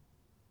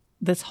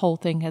this whole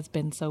thing has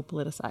been so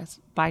politicized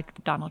by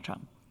Donald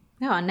Trump.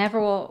 No, I never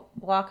will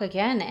walk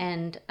again.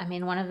 And I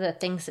mean, one of the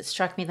things that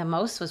struck me the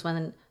most was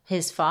when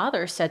his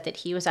father said that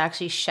he was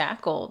actually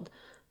shackled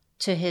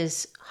to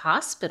his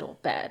hospital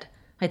bed,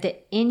 like the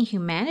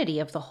inhumanity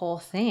of the whole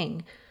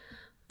thing.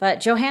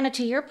 But Johanna,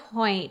 to your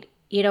point,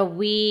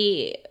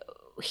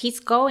 he's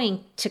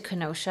going to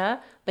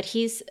Kenosha, but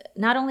he's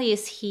not only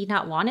is he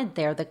not wanted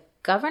there, the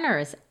governor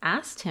has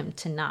asked him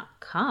to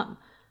not come.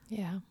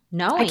 Yeah.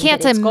 Knowing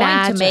that it's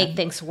going to make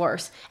things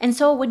worse. And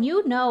so when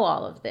you know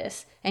all of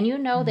this, and you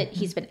know that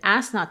he's been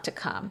asked not to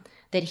come,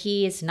 that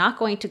he is not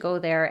going to go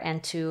there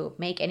and to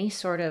make any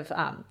sort of,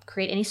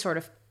 create any sort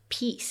of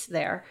peace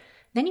there,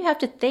 then you have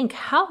to think,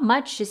 how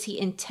much is he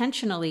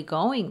intentionally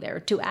going there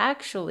to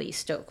actually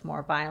stoke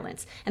more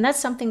violence? And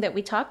that's something that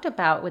we talked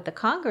about with the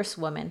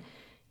Congresswoman,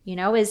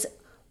 is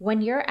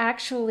when you're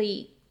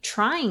actually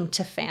trying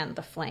to fan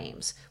the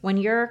flames, when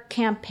your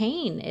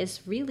campaign is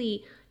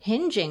really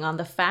hinging on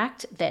the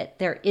fact that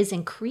there is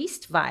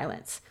increased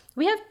violence.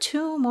 We have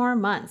 2 more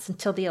months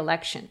until the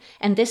election.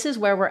 And this is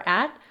where we're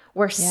at,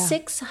 where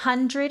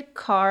 600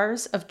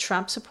 cars of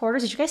Trump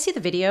supporters, did you guys see the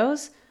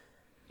videos?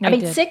 I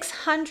mean,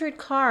 600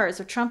 cars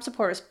of Trump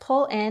supporters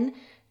pull in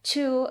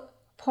to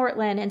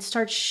Portland and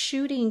start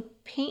shooting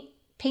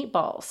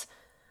paintballs.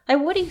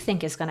 What do you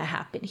think is going to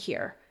happen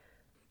here?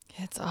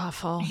 It's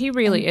awful. He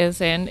really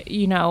is. And,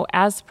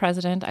 as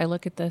president, I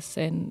look at this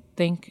and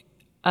think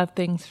of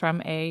things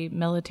from a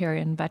military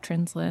and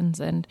veterans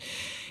lens. And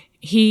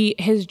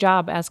his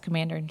job as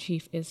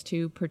commander-in-chief is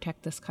to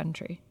protect this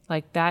country.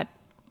 Like, that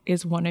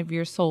is one of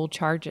your sole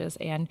charges.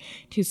 And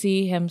to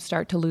see him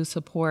start to lose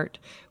support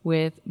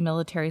with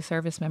military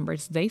service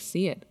members, they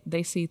see it.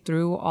 They see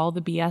through all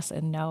the BS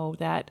and know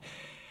that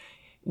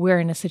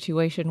we're in a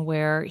situation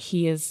where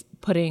he is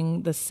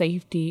putting the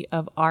safety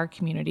of our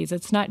communities.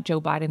 It's not Joe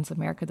Biden's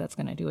America that's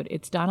going to do it.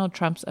 It's Donald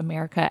Trump's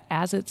America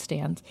as it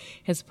stands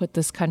has put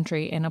this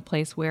country in a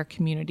place where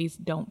communities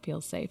don't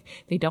feel safe.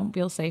 They don't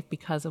feel safe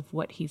because of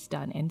what he's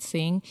done. And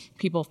seeing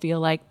people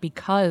feel like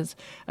because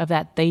of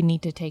that, they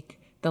need to take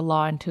the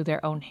law into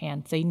their own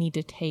hands. They need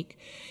to take,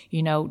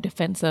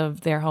 defense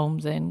of their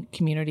homes and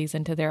communities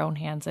into their own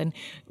hands. And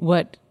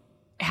what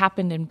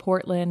happened in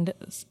Portland,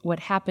 what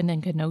happened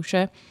in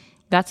Kenosha,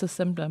 that's a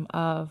symptom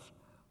of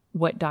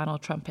what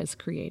Donald Trump has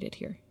created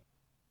here.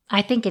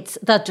 I think it's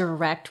the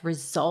direct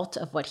result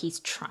of what he's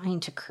trying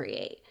to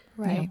create.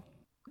 Right.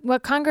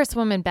 What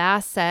Congresswoman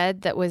Bass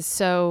said that was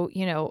so,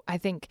 I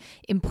think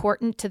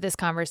important to this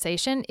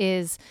conversation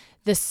is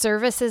the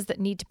services that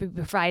need to be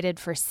provided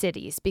for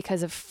cities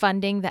because of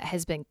funding that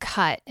has been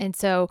cut. And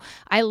so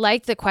I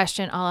like the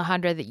question,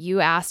 Alejandra, that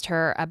you asked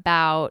her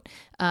about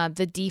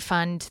the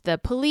defund the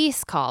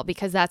police call,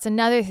 because that's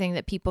another thing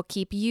that people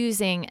keep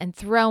using and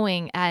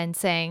throwing and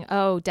saying,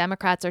 oh,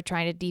 Democrats are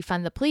trying to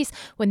defund the police,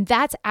 when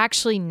that's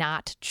actually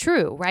not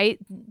true, right?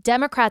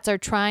 Democrats are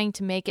trying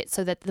to make it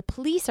so that the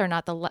police are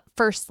not the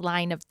first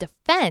line of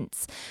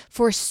defense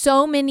for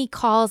so many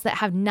calls that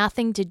have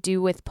nothing to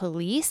do with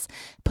police.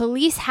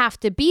 Police have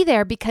to be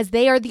there because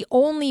they are the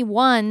only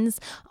ones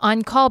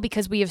on call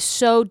because we have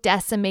so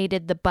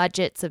decimated the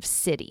budgets of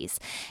cities.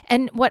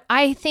 And what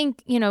I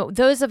think,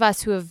 those of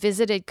us who have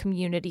visited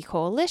Community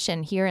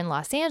Coalition here in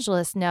Los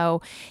Angeles know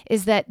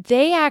is that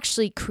they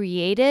actually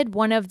created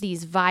one of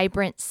these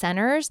vibrant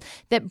centers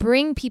that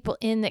bring people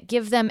in, that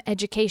give them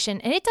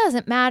education. And it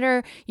doesn't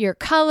matter your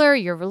color,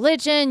 your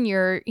religion,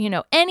 your,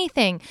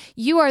 anything.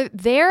 You are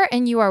there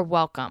and you are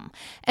welcome.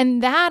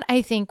 And that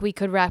I think we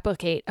could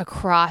replicate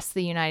across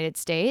the United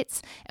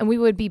States, and we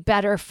would be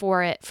better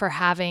for it for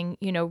having,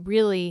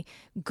 really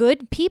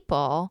good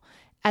people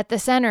at the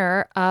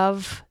center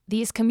of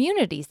these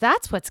communities.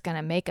 That's what's going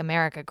to make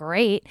America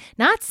great,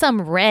 not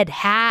some red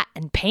hat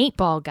and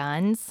paintball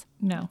guns.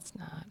 No, it's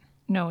not.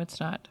 No, it's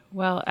not.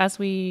 Well, as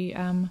we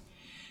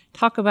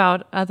talk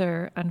about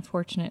other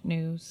unfortunate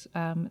news,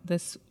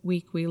 this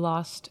week we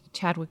lost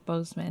Chadwick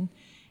Boseman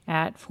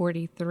at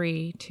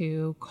 43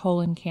 to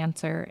colon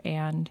cancer,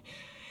 and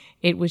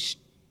it was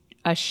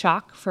a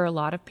shock for a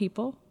lot of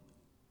people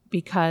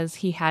because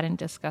he hadn't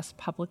discussed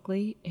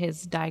publicly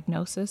his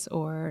diagnosis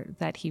or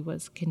that he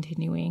was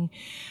continuing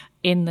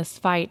in this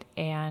fight.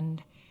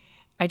 And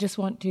I just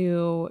want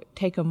to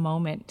take a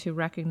moment to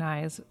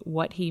recognize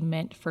what he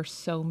meant for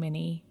so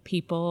many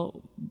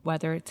people,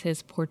 whether it's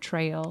his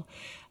portrayal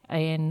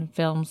in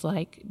films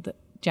like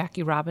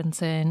Jackie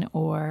Robinson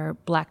or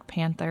Black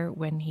Panther,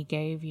 when he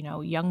gave,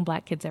 young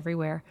Black kids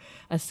everywhere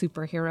a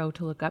superhero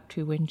to look up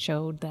to and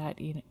showed that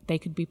they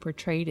could be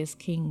portrayed as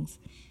kings.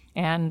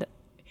 And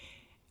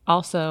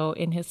also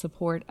in his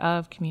support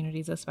of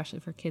communities, especially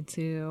for kids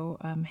who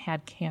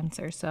had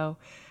cancer. So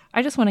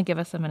I just want to give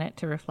us a minute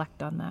to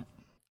reflect on that.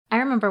 I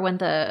remember when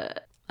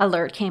the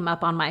alert came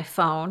up on my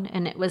phone,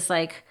 and it was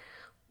like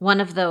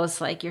one of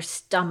those, like, your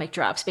stomach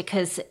drops,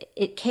 because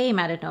it came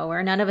out of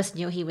nowhere. None of us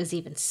knew he was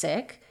even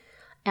sick.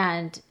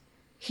 And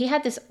he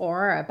had this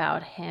aura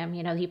about him.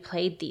 He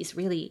played these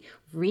really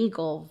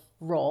regal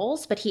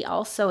roles, but he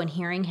also, in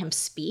hearing him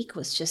speak,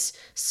 was just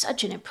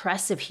such an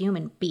impressive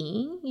human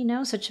being,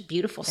 such a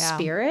beautiful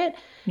spirit.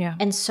 Yeah.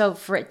 And so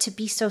for it to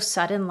be so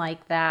sudden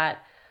like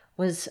that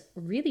was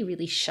really,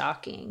 really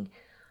shocking.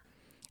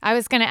 I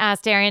was going to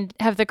ask Darian,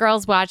 have the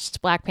girls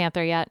watched Black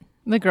Panther yet?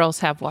 The girls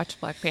have watched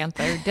Black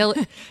Panther.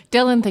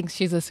 Dylan thinks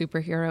she's a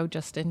superhero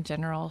just in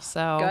general.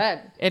 So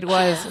good.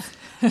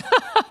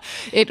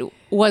 It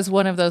was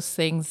one of those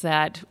things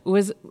that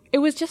was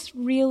just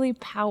really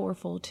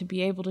powerful to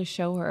be able to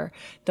show her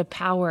the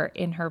power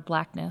in her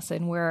Blackness.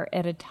 And we're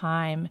at a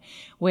time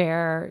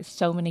where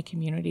so many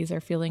communities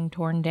are feeling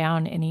torn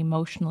down and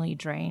emotionally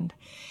drained.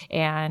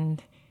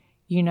 And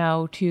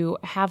to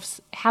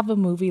have a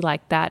movie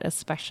like that,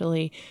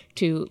 especially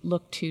to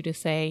look to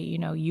say,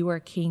 you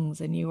are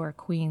kings and you are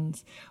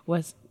queens,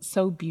 was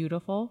so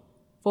beautiful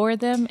for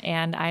them.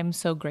 And I'm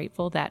so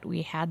grateful that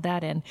we had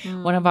that. And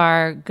one of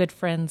our good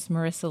friends,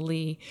 Marissa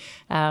Lee,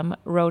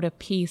 wrote a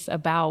piece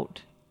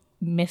about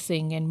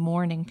missing and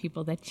mourning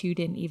people that you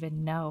didn't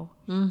even know,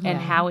 and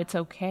how it's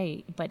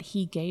okay. But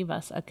he gave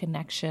us a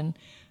connection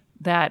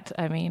that,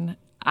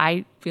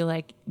 I feel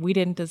like we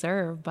didn't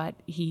deserve, but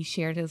he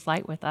shared his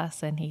light with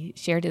us and he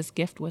shared his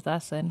gift with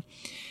us. And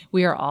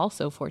we are all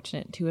so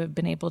fortunate to have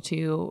been able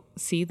to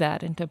see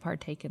that and to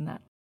partake in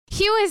that.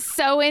 Hugh is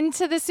so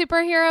into the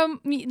superhero,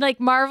 like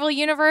Marvel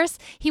universe.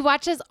 He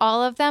watches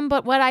all of them.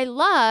 But what I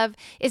love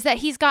is that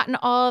he's gotten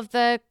all of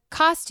the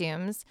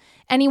costumes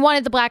and he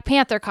wanted the Black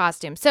Panther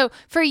costume. So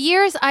for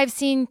years, I've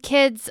seen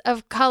kids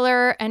of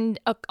color and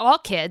all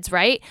kids,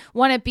 right,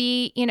 want to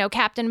be,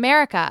 Captain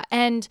America.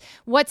 And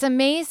what's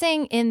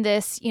amazing in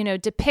this,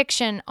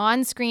 depiction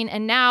on screen,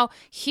 and now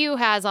Hugh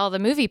has all the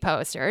movie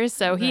posters,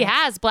 so he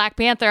has Black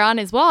Panther on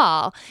his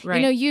wall.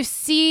 Right. You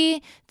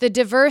see the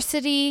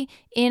diversity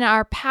in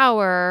our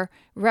power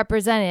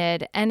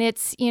represented, and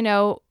it's,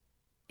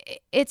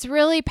 it's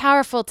really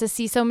powerful to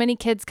see so many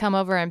kids come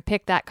over and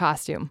pick that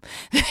costume.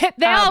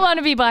 They all want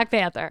to be Black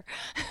Panther.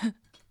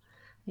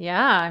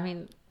 Yeah,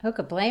 who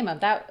could blame him?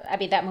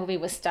 That movie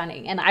was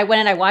stunning. And I went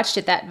and I watched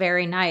it that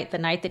very night, the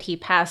night that he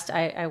passed.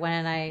 I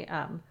went and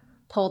I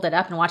pulled it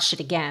up and watched it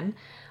again.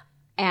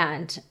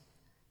 And,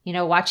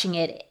 watching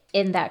it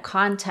in that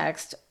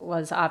context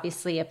was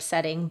obviously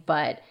upsetting,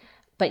 but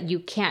you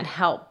can't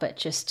help but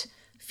just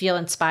feel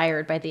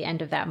inspired by the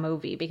end of that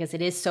movie, because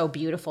it is so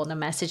beautiful and the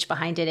message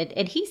behind it.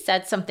 And he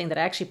said something that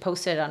I actually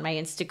posted on my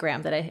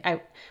Instagram that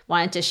I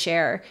wanted to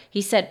share.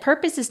 He said,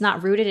 purpose is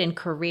not rooted in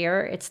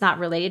career. It's not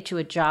related to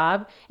a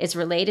job. It's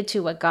related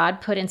to what God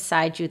put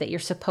inside you that you're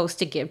supposed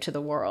to give to the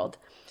world.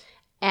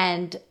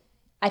 And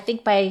I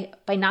think by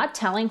not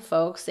telling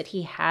folks that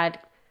he had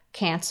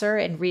cancer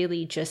and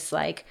really just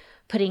like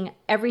putting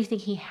everything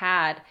he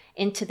had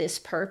into this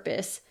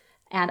purpose,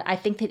 and I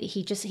think that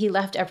he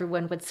left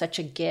everyone with such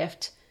a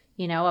gift,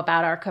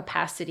 about our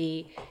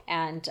capacity.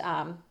 And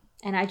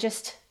I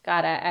just,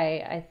 God,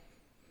 I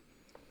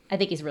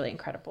think he's really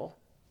incredible.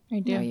 I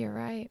do. No, you're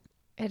right.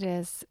 It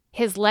is.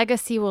 His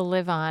legacy will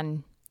live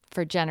on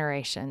for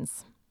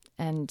generations,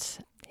 and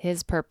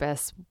his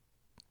purpose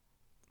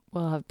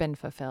will have been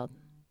fulfilled.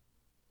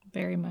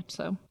 Very much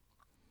so.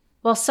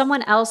 Well,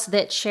 someone else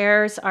that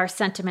shares our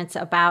sentiments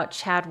about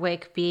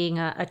Chadwick being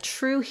a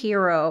true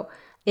hero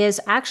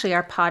is actually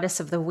our POTUS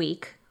of the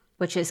week,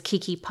 which is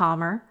Keke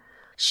Palmer.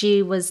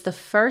 She was the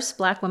first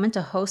Black woman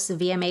to host the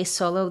VMA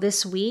solo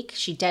this week.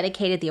 She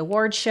dedicated the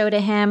award show to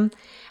him,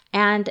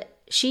 and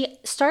she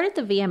started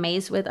the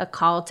VMAs with a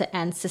call to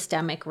end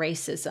systemic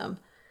racism.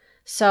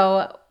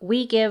 So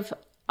we give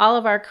all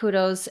of our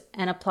kudos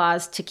and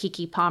applause to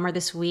Keke Palmer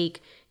this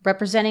week,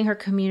 representing her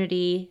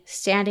community,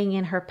 standing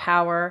in her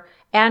power,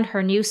 and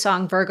her new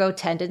song, Virgo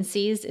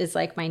Tendencies, is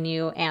like my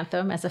new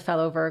anthem as a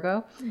fellow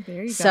Virgo.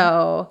 There you go.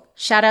 So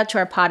shout out to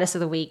our POTUS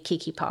of the week,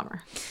 Keke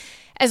Palmer.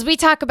 As we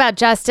talk about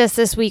justice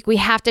this week, we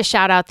have to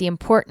shout out the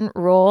important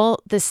role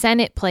the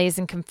Senate plays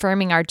in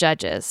confirming our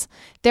judges.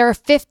 There are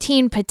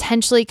 15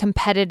 potentially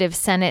competitive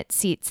Senate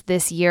seats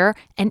this year,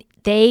 and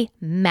they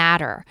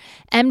matter.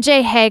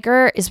 MJ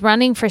Hager is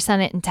running for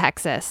Senate in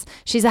Texas.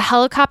 She's a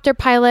helicopter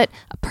pilot,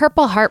 a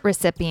Purple Heart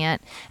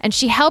recipient, and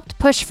she helped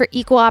push for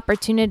equal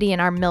opportunity in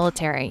our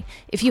military.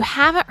 If you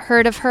haven't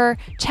heard of her,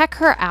 check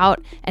her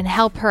out and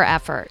help her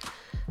effort.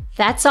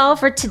 That's all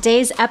for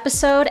today's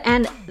episode,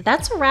 and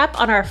that's a wrap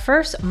on our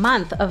first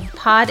month of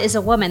Pod is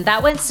a Woman.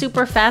 That went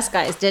super fast,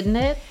 guys, didn't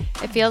it?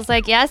 It feels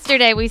like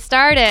yesterday we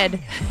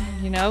started.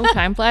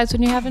 Time flies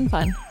when you're having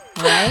fun.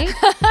 Right?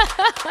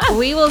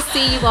 We will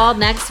see you all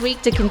next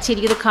week to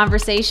continue the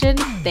conversation.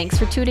 Thanks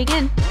for tuning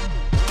in.